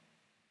karma,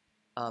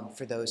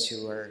 for those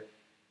who are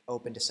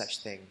open to such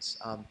things.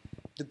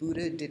 The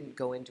Buddha didn't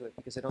go into it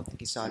because I don't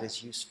think he saw it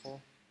as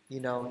useful. You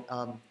know,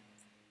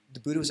 the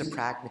Buddha was a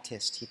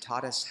pragmatist. He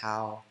taught us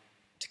how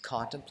to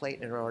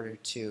contemplate in order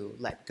to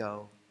let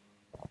go.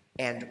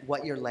 And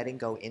what you're letting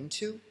go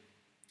into,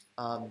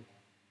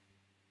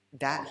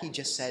 that he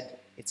just said,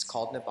 it's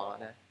called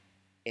Nibbana.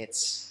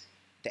 It's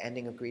the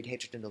ending of greed,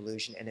 hatred, and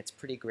delusion, and it's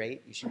pretty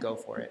great. You should go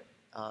for it.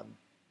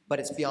 But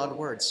it's beyond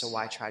words, so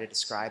why try to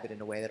describe it in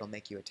a way that'll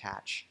make you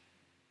attach?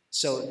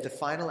 So the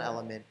final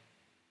element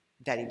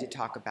that he did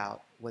talk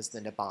about was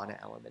the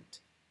Nibbana element.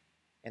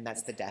 And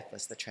that's the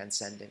deathless, the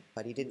transcendent.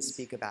 But he didn't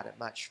speak about it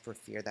much for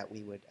fear that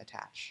we would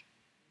attach,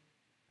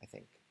 I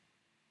think.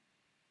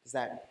 Does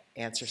that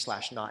answer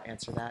 / not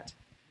answer that?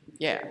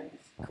 Yeah.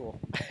 Cool.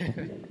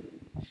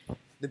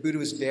 The Buddha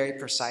was very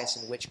precise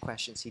in which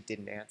questions he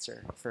didn't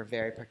answer for a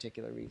very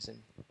particular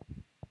reason.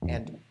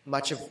 And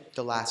much of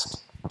the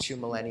last 2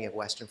 millennia of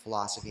Western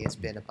philosophy has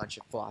been a bunch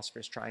of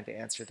philosophers trying to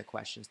answer the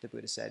questions the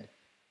Buddha said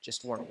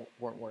just weren't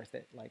worth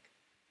it. Like,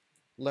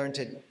 learn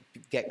to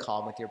get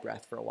calm with your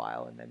breath for a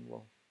while, and then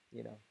we'll,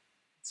 you know,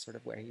 it's sort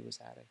of where he was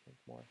at, I think,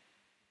 more.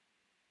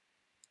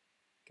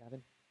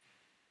 Gavin?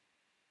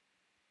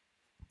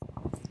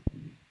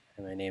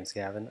 Hi, my name's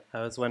Gavin.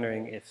 I was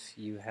wondering if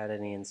you had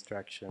any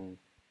instruction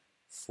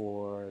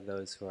for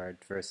those who are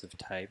aversive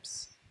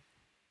types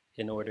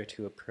in order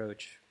to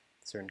approach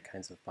certain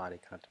kinds of body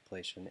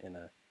contemplation in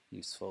a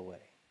useful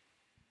way.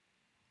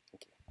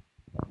 Thank you.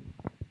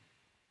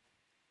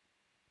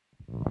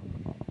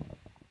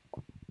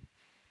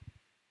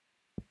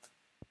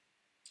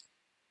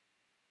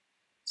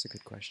 It's a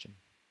good question.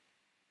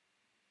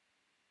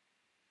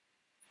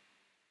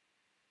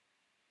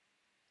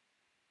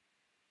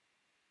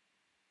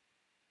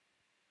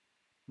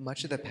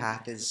 Much of the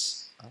path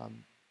is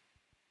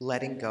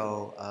letting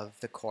go of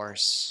the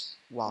coarse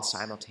while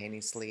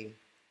simultaneously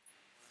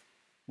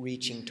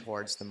reaching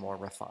towards the more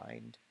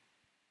refined.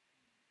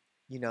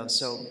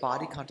 So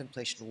body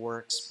contemplation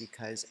works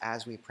because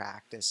as we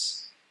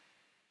practice,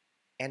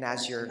 and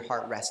as your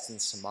heart rests in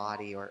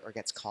samadhi or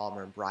gets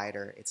calmer and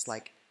brighter, it's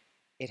like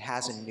it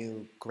has a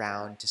new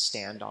ground to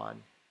stand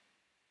on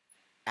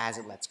as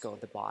it lets go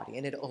of the body.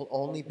 And it'll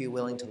only be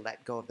willing to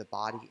let go of the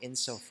body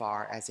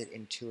insofar as it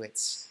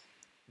intuits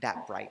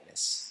that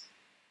brightness.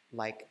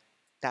 Like,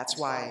 that's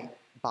why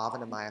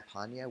bhavana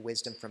mayapanya,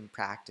 wisdom from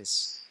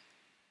practice,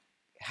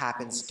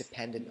 happens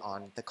dependent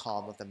on the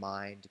calm of the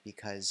mind,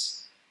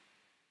 because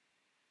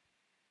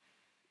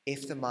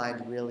if the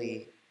mind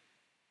really,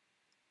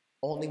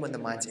 only when the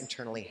mind's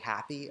internally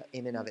happy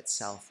in and of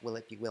itself will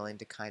it be willing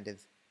to kind of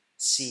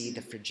see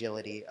the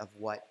fragility of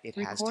what it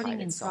has tied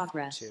itself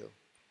to.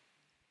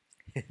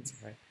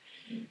 Right.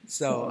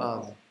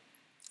 So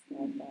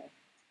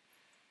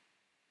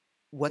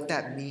what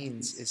that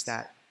means is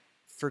that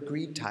for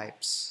greed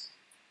types,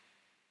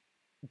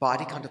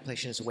 body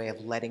contemplation is a way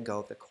of letting go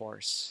of the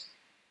course.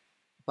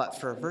 But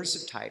for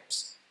aversive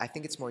types, I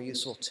think it's more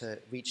useful to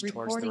reach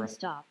towards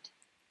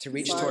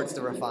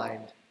the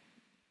refined.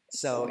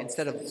 So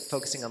instead of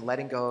focusing on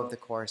letting go of the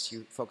course,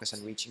 you focus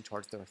on reaching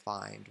towards the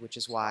refined, which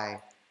is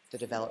why the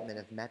development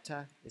of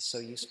metta is so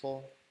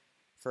useful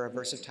for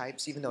aversive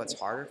types. Even though it's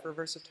harder for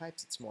aversive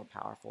types, it's more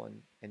powerful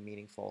and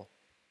meaningful.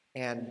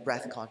 And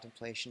breath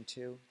contemplation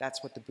too.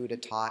 That's what the Buddha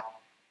taught.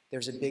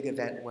 There's a big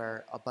event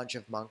where a bunch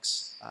of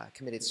monks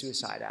committed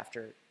suicide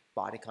after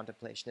body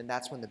contemplation, and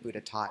that's when the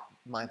Buddha taught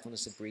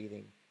mindfulness of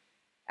breathing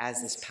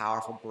as this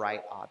powerful,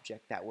 bright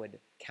object that would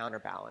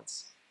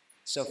counterbalance.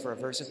 So for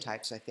aversive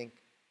types, I think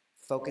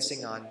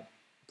focusing on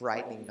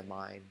brightening the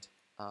mind,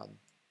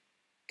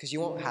 because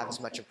you won't have as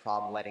much a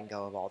problem letting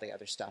go of all the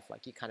other stuff.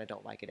 Like, you kind of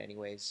don't like it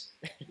anyways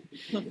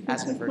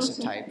as an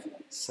aversive type.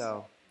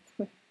 So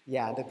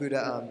yeah, the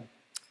Buddha,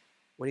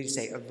 what did he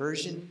say?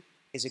 Aversion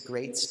is a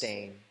great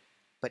stain,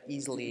 but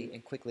easily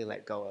and quickly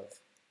let go of.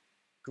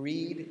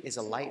 Greed is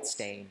a light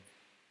stain,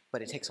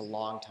 but it takes a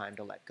long time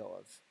to let go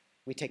of.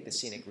 We take the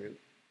scenic route.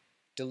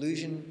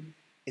 Delusion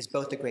is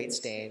both a great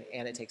stain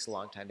and it takes a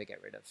long time to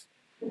get rid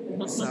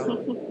of.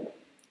 So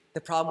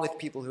the problem with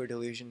people who are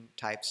delusion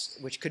types,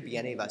 which could be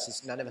any of us,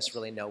 is none of us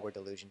really know we're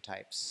delusion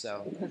types.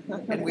 So,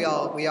 and we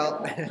all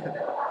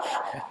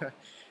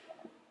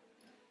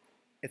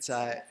it's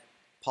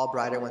Paul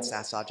Brider once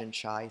asked Ajahn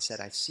Chah, he said,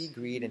 I see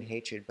greed and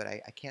hatred, but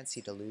I can't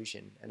see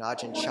delusion. And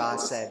Ajahn Chah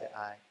said,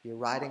 you're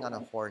riding on a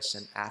horse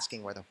and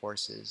asking where the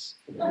horse is.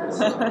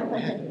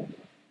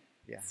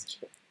 Yeah,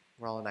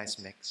 we're all a nice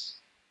mix.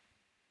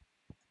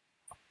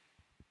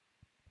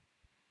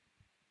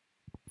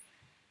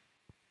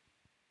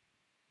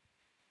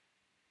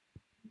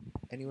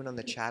 Anyone on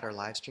the chat or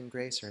live stream,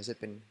 Grace, or has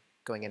it been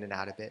going in and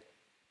out a bit?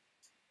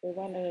 It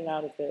went in and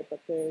out a bit,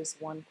 but there's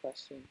one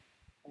question.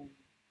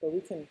 But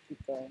we can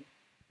keep going.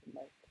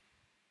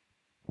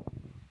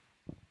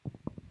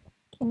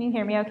 Can you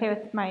hear me okay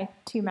with my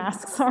two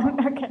masks on?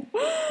 Okay.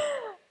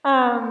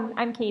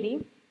 I'm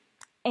Katie.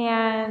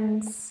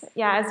 And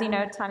yeah, as you know,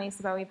 Ajahn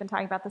Nisabho, we've been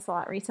talking about this a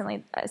lot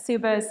recently.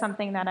 Subha is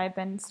something that I've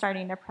been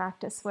starting to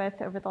practice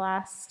with over the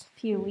last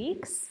few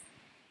weeks.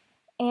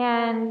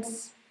 And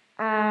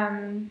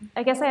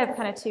I guess I have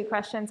kind of two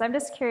questions. I'm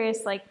just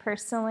curious, like,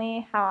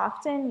 personally, how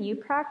often you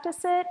practice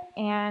it.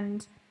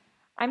 And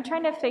I'm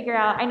trying to figure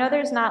out, I know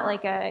there's not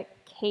like a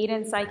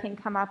cadence I can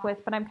come up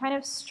with, but I'm kind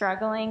of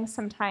struggling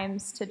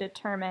sometimes to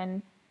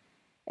determine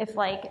if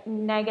like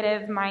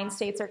negative mind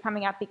states are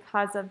coming up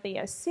because of the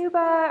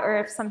asubha, or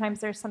if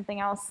sometimes there's something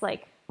else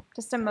like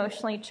just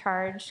emotionally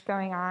charged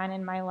going on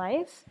in my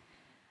life.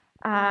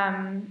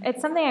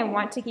 It's something I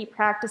want to keep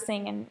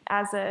practicing, and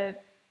as a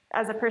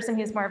person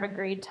who's more of a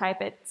greed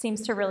type, it seems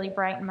to really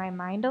brighten my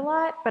mind a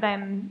lot, but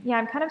I'm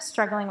kind of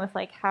struggling with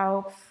like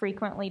how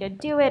frequently to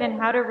do it and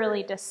how to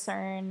really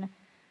discern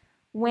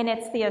when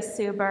it's the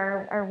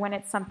asubha or when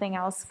it's something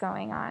else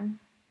going on.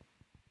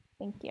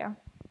 Thank you.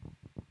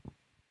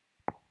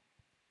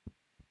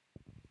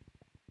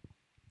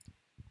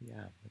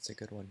 Yeah, that's a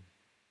good one.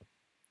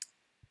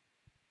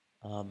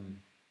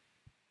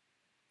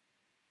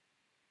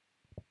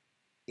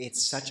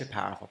 It's such a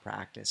powerful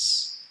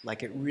practice.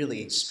 Like, it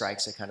really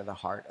strikes at kind of the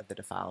heart of the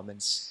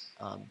defilements,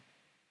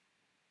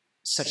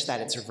 such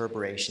that its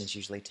reverberations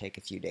usually take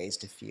a few days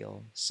to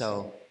feel.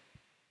 So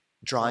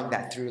drawing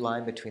that through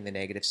line between the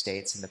negative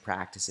states and the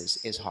practices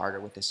is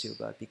harder with the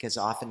subha, because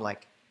often,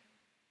 like,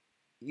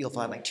 you'll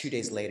find like 2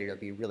 days later you'll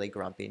be really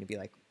grumpy and you'll be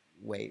like,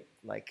 wait,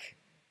 like,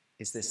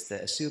 is this the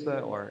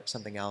asubha or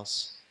something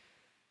else?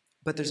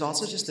 But there's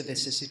also just the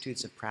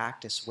vicissitudes of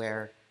practice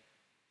where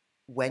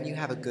when you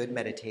have a good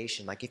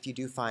meditation, like if you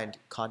do find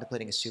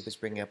contemplating asubha is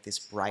bringing up this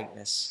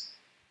brightness,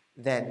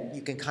 then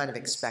you can kind of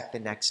expect the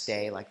next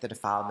day, like, the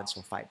defilements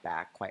will fight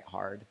back quite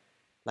hard.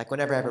 Like,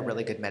 whenever I have a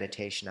really good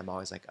meditation, I'm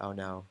always like, oh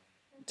no,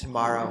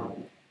 tomorrow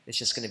it's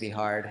just going to be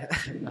hard.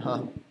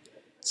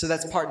 So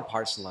that's part and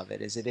parcel of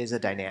it, is a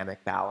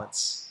dynamic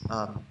balance.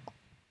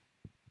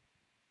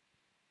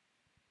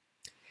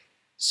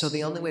 So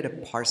the only way to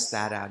parse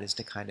that out is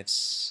to kind of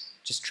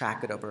just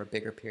track it over a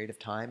bigger period of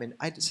time. And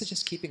I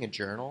suggest keeping a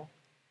journal,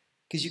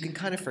 because you can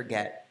kind of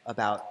forget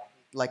about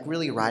like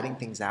really writing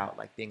things out,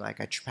 like being like,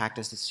 I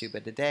practiced a suba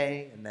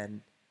today, and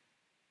then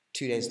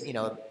 2 days,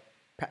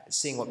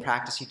 seeing what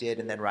practice you did,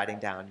 and then writing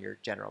down your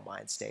general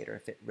mind state, or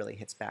if it really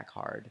hits back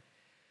hard.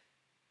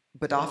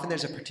 But often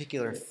there's a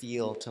particular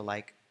feel to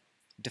like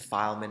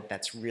defilement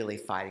that's really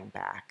fighting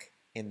back,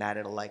 in that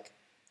it'll like,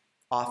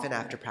 often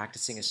after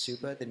practicing a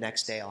suba, the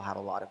next day I'll have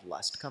a lot of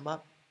lust come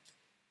up.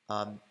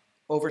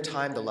 Over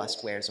time, the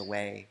lust wears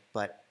away,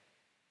 but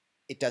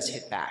it does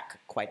hit back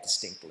quite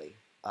distinctly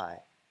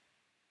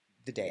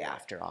the day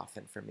after,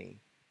 often for me.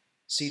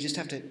 So you just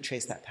have to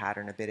trace that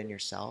pattern a bit in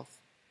yourself,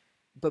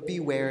 but be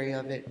wary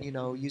of it.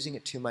 Using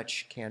it too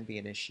much can be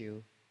an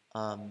issue.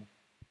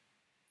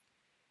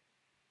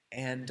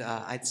 And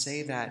I'd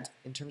say that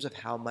in terms of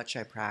how much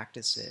I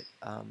practice it,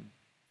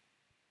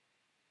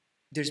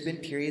 there's been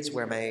periods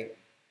where my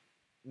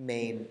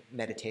main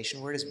meditation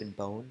word has been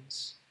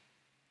bones.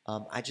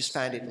 I just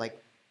find it like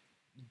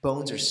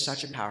bones are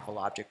such a powerful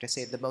object. I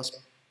say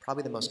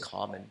probably the most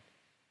common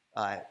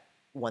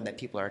one that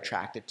people are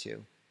attracted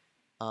to.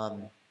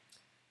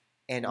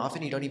 And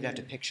often you don't even have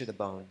to picture the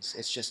bones.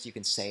 It's just you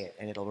can say it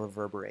and it'll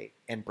reverberate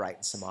and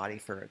brighten samadhi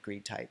for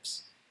greed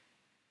types.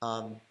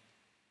 But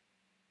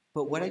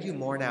what I do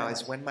more now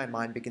is when my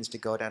mind begins to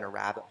go down a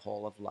rabbit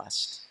hole of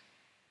lust,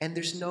 and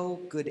there's no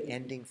good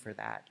ending for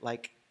that.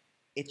 Like,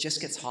 it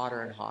just gets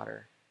hotter and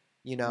hotter,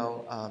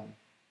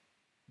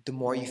 the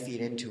more you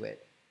feed into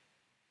it.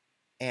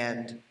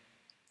 And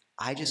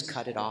I just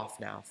cut it off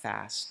now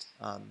fast.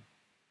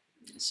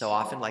 So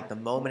often, like, the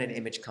moment an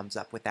image comes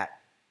up with that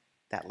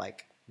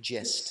like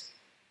gist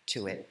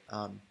to it,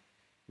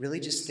 really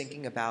just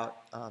thinking about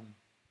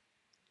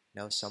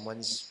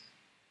someone's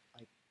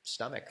like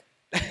stomach.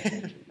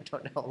 I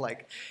don't know,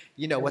 like,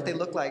 what they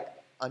look like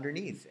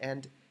underneath.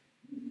 And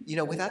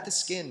without the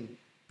skin,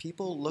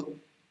 people look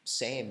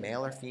same,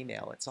 male or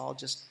female. It's all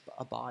just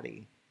a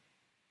body.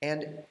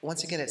 And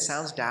once again, it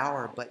sounds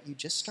dour, but you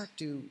just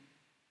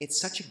it's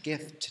such a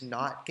gift to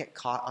not get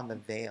caught on the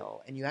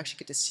veil, and you actually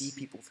get to see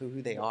people for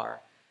who they are.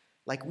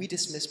 Like, we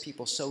dismiss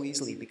people so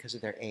easily because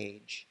of their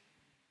age.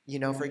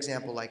 For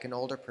example, like an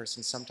older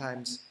person,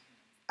 sometimes,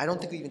 I don't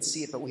think we even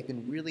see it, but we've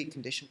been really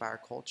conditioned by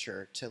our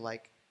culture to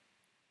like,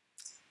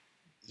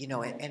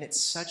 and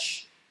it's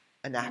such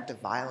an act of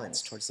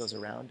violence towards those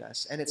around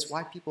us. And it's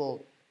why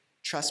people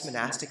trust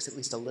monastics at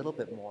least a little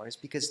bit more, is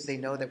because they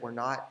know that we're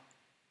not,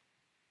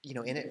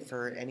 in it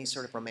for any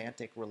sort of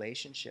romantic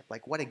relationship.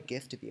 Like, what a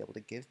gift to be able to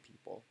give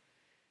people.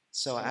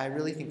 So I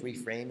really think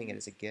reframing it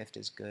as a gift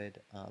is good.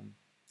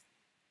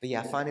 But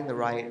yeah, finding the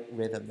right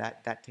rhythm,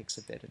 that takes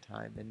a bit of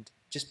time, and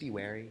just be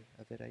wary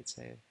of it, I'd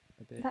say,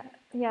 a bit.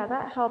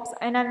 That helps.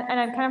 And I'm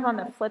kind of on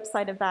the flip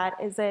side of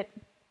that. Is it,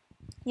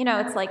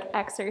 it's like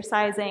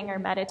exercising or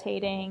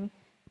meditating.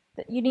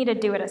 You need to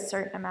do it a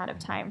certain amount of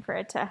time for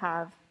it to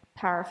have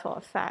powerful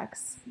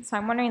effects. So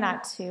I'm wondering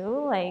that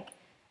too. Like,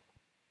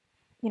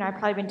 I've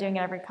probably been doing it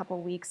every couple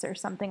weeks or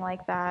something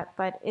like that.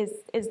 But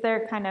is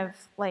there kind of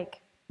like,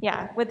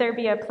 would there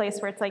be a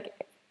place where it's like,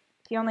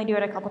 if you only do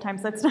it a couple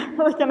times, that's not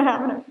really going to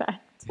have an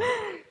effect?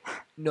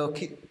 No,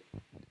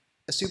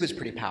 Asuba is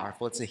pretty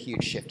powerful. It's a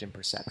huge shift in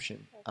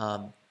perception.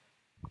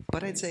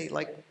 But I'd say,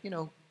 like,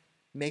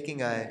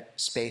 making a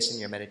space in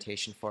your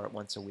meditation for it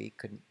once a week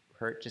couldn't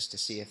hurt, just to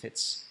see if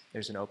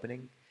there's an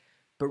opening.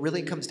 But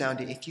really it comes down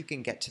to if you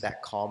can get to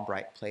that calm,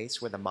 bright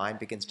place where the mind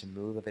begins to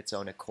move of its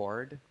own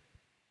accord,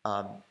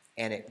 and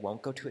it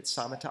won't go to its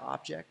samatha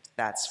object,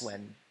 that's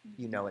when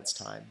it's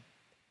time.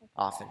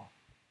 Often.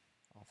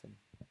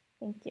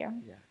 Thank you.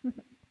 Yeah.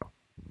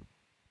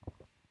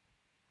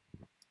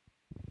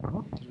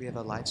 Did we have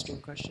a live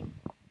stream question?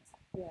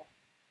 Yeah.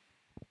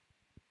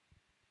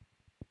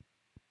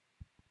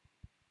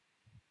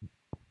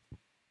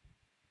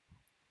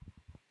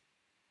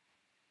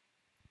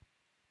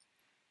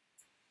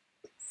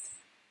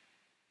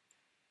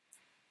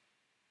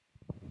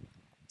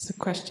 It's a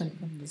question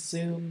from the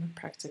Zoom,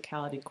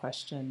 practicality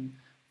question.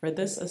 For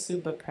this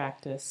Asubha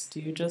practice, do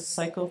you just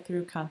cycle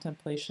through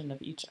contemplation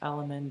of each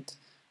element,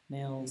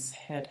 nails,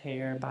 head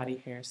hair,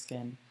 body hair,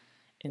 skin,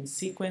 in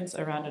sequence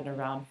around and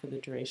around for the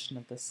duration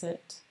of the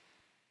sit?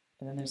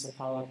 And then there's a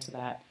follow-up to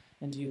that.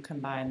 And do you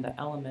combine the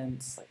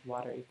elements, like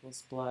water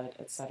equals blood,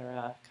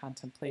 etc.,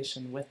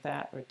 contemplation with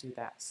that, or do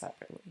that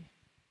separately?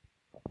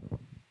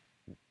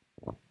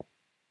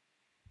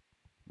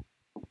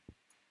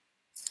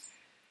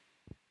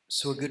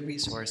 So a good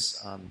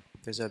resource,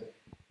 there's a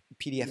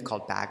PDF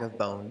called Bag of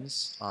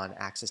Bones on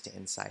Access to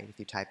Insight. If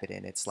you type it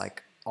in, it's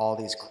like all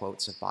these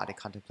quotes of body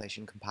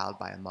contemplation compiled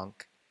by a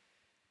monk.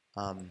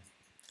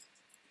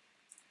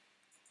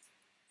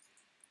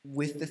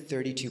 With the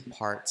 32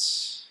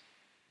 parts,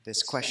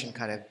 this question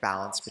kind of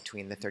balanced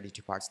between the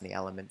 32 parts and the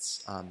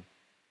elements.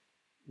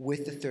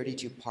 With the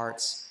 32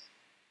 parts,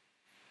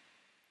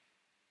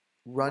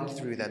 run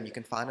through them. You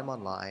can find them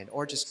online,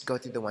 or just go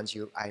through the ones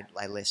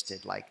I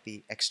listed, like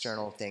the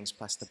external things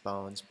plus the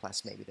bones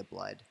plus maybe the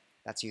blood.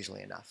 That's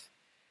usually enough.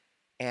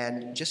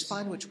 And just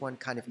find which one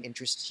kind of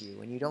interests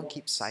you, and you don't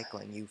keep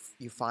cycling.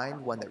 You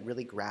find one that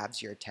really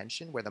grabs your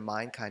attention, where the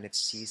mind kind of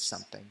sees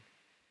something.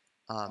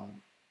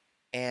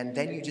 And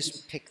then you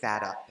just pick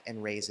that up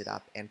and raise it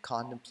up and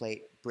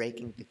contemplate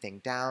breaking the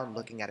thing down,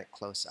 looking at it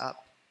close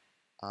up,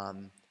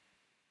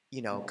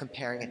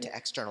 comparing it to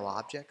external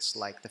objects,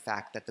 like the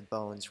fact that the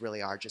bones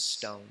really are just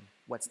stone.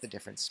 What's the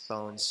difference?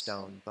 Bone,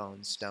 stone,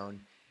 bone,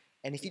 stone.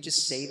 And if you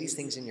just say these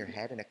things in your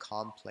head in a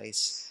calm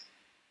place,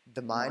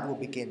 the mind will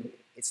begin,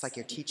 it's like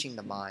you're teaching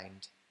the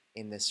mind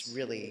in this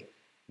really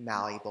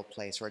malleable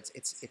place where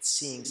it's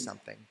seeing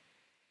something.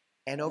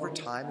 And over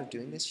time of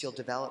doing this, you'll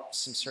develop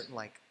some certain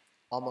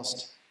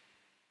almost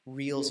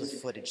reels of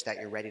footage that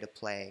you're ready to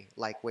play,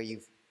 like where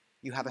you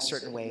have a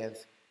certain way of,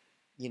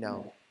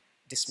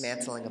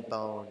 dismantling a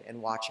bone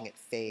and watching it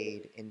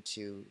fade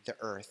into the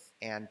earth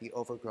and be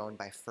overgrown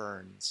by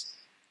ferns.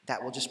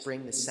 That will just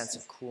bring this sense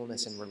of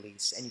coolness and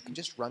release. And you can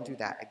just run through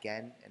that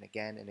again and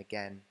again and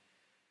again.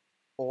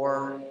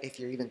 Or if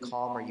you're even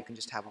calmer, you can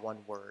just have one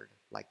word,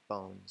 like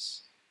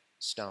bones,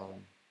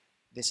 stone.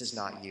 This is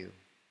not you.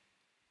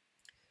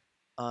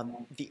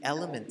 The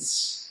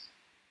elements,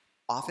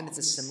 often it's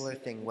a similar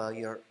thing where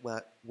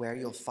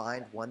you'll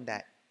find one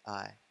that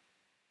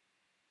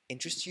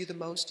interests you the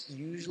most.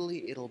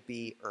 Usually it'll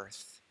be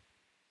earth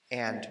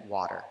and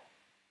water.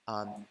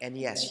 And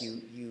yes,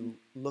 you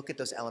look at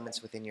those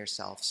elements within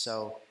yourself.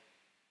 So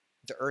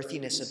the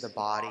earthiness of the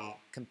body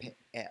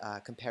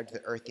compared to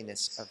the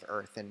earthiness of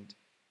earth, and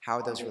how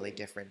are those really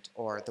different?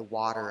 Or the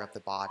water of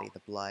the body, the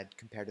blood,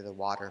 compared to the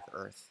water of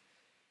earth.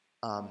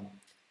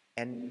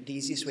 And the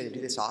easiest way to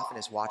do this often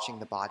is watching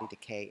the body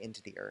decay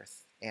into the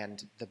earth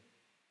and the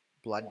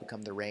blood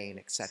become the rain,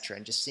 etc.,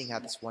 and just seeing how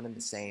it's one and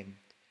the same.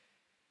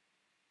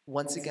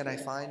 Once again, I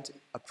find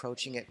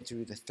approaching it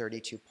through the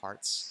 32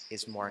 parts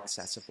is more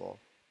accessible.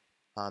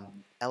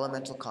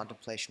 Elemental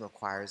contemplation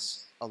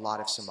requires a lot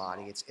of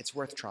samadhi. It's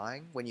worth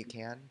trying when you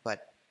can,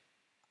 but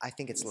I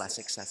think it's less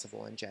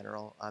accessible in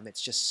general.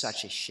 It's just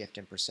such a shift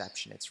in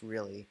perception. It's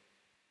really,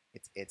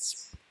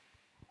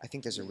 I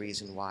think there's a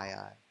reason why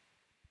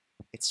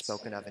it's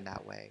spoken of in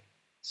that way.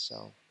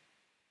 So,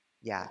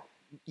 yeah,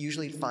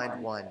 usually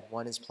find one.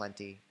 One is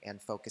plenty,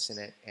 and focus in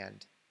it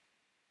and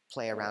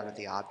play around with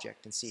the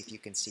object and see if you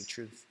can see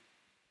truth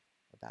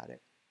about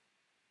it.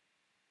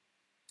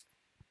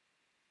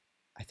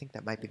 I think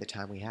that might be the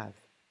time we have.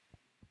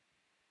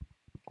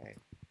 Okay.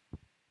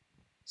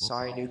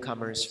 Sorry,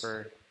 newcomers,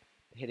 for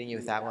hitting you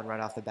with that one right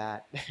off the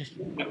bat.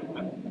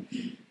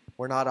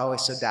 We're not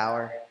always so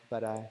dour,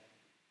 but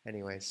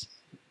anyways.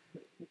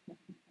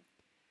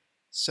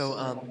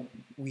 So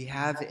we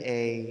have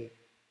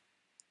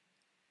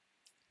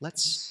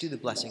let's do the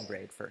blessing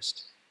braid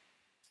first.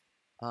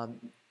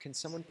 Can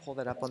someone pull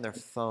that up on their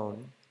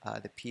phone,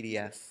 the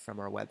PDF from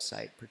our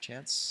website,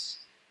 perchance?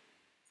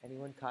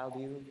 Anyone? Kyle, are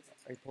you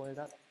pulling it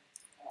up?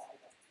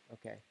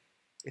 Okay.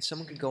 If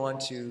someone could go on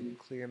to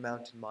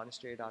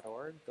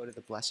clearmountainmonastery.org, go to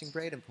the blessing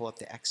braid and pull up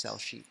the Excel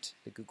sheet,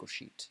 the Google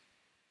sheet.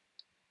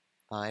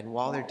 And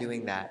while they're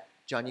doing that,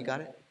 John, you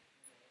got it?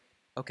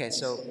 Okay,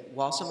 so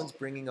while someone's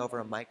bringing over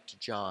a mic to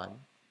John,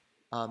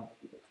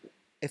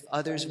 if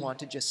others want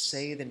to just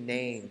say the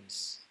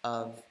names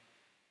of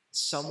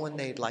someone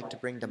they'd like to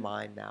bring to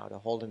mind now, to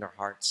hold in their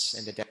hearts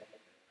and to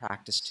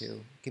practice to.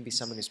 It can be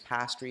someone who's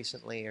passed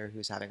recently or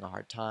who's having a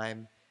hard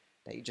time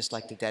that you just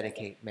like to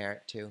dedicate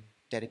merit to,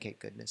 dedicate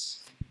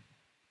goodness.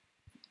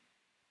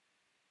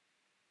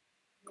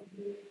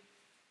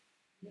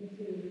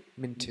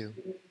 Mintu.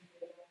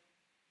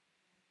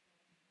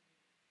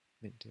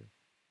 Mintu.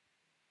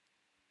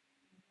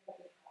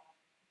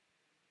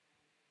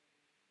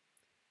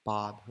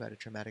 Bob, who had a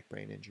traumatic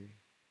brain injury.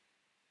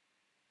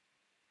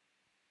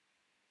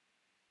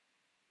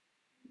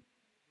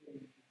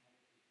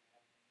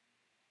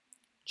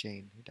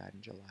 Jane, who died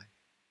in July.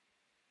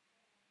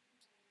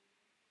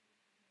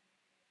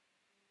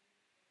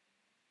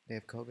 They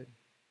have COVID.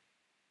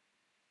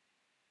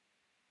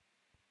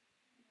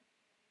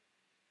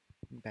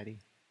 Betty.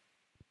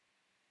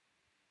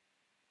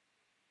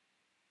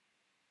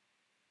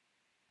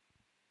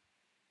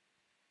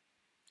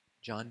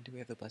 John, do we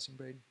have the blessing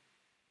braid?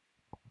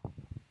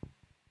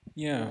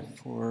 Yeah,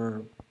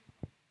 for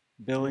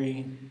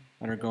Billy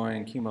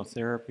undergoing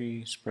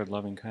chemotherapy, spread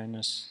loving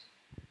kindness.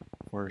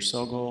 For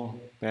Sogol,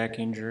 back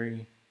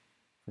injury.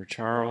 For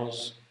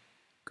Charles,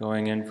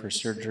 going in for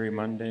surgery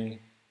Monday,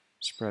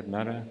 spread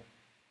metta.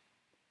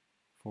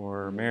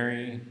 For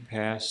Mary,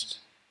 passed,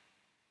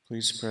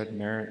 please spread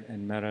merit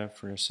and metta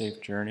for a safe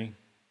journey.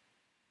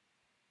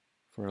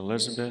 For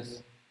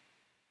Elizabeth,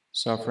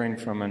 suffering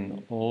from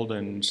an old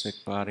and sick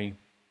body,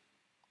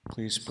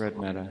 please spread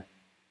metta.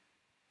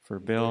 For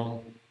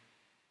Bill,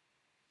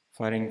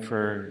 fighting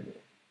for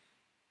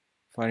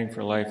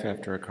life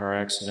after a car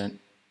accident,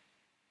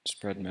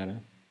 spread metta.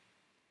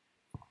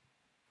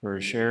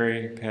 For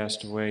Sherry,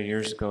 passed away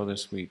years ago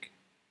this week,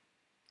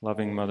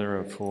 loving mother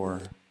of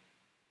 4,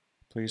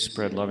 please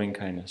spread loving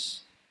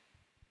kindness.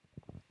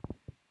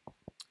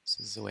 This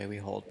is the way we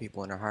hold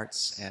people in our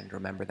hearts and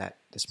remember that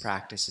this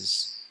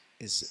practice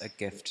is a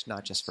gift,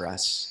 not just for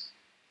us.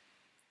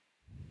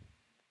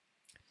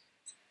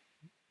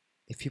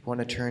 If people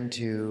want to turn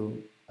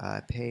to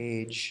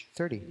page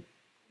 30.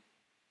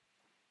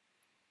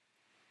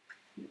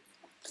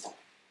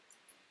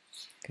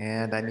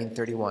 And I mean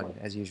 31,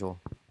 as usual.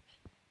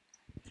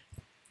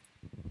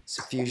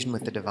 Suffusion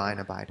with the divine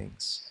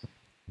abidings.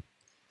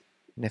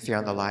 And if you're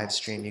on the live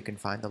stream, you can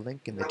find the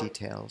link in the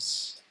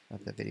details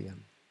of the video.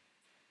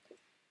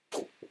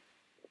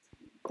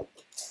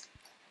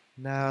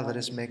 Now let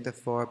us make the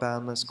four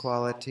boundless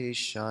qualities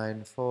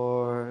shine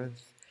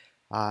forth.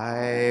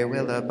 I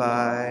will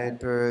abide,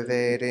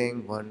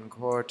 pervading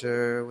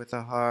 1/4 with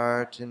a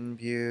heart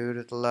imbued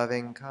with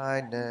loving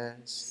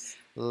kindness.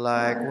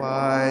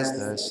 Likewise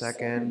the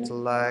second,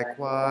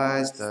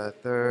 likewise the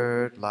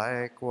third,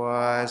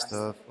 likewise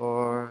the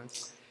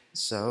fourth.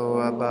 So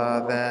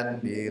above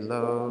and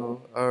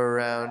below,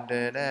 around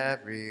and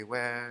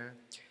everywhere,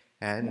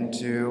 and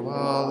to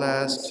all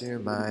as to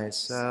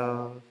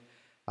myself,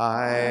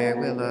 I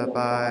will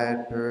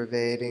abide,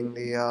 pervading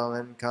the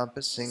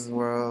all-encompassing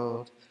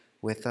world,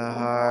 with a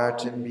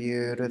heart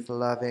imbued with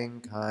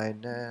loving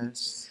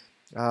kindness,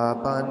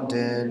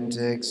 abundant,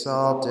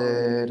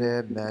 exalted,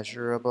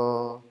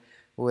 immeasurable,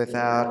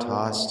 without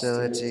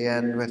hostility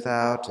and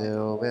without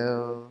ill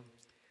will.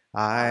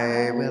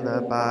 I will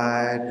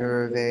abide,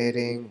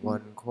 pervading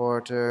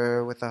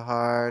 1/4 with a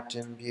heart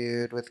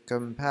imbued with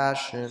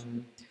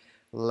compassion.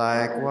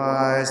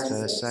 Likewise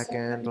the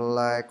second,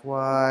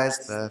 likewise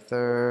the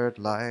third,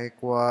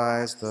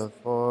 likewise the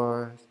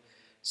fourth.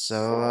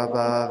 So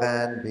above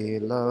and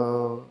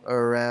below,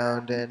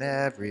 around and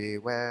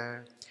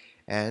everywhere,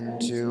 and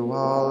to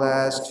all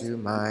as to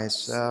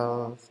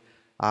myself,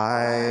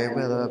 I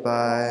will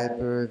abide,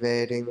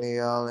 pervading the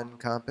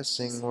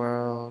all-encompassing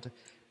world,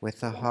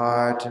 with a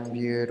heart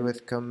imbued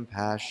with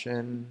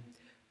compassion,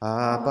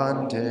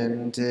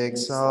 abundant,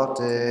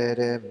 exalted,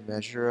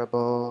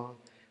 immeasurable,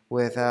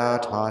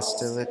 without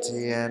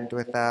hostility and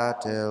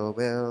without ill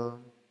will.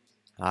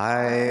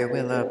 I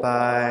will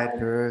abide,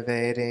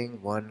 pervading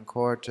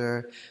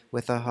 1/4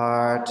 with a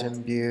heart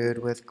imbued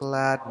with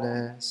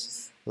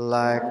gladness.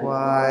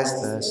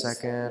 Likewise the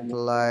second,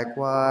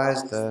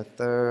 likewise the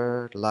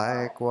third,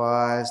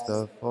 likewise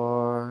the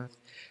fourth.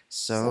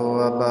 So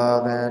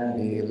above and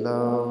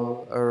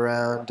below,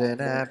 around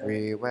and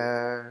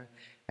everywhere,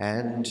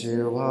 and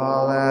to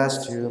all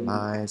as to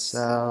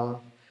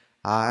myself,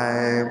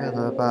 I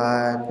will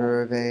abide,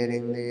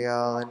 pervading the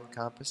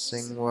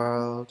all-encompassing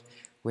world,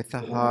 with a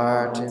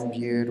heart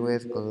imbued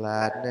with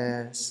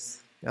gladness,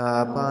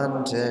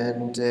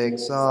 abundant,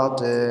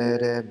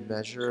 exalted,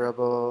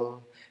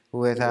 immeasurable,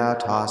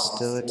 without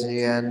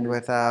hostility and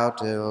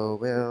without ill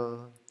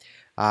will.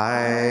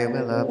 I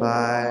will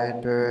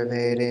abide,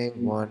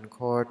 pervading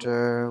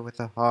 1/4 with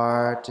a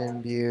heart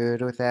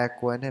imbued with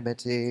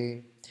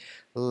equanimity.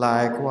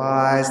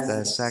 Likewise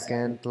the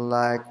second,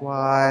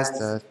 likewise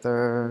the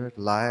third,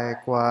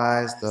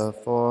 likewise the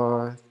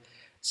fourth.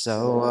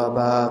 So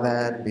above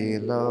and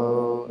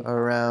below,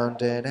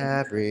 around and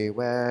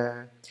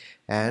everywhere,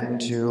 and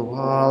to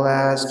all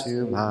as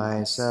to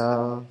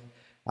myself,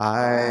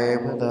 I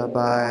will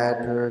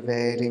abide,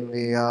 pervading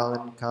the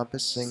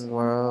all-encompassing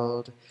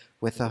world,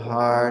 with a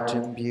heart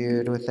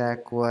imbued with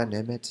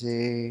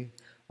equanimity,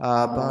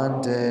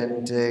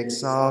 abundant,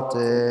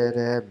 exalted,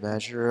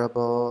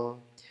 immeasurable,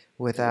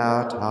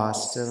 without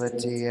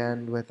hostility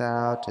and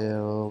without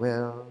ill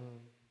will.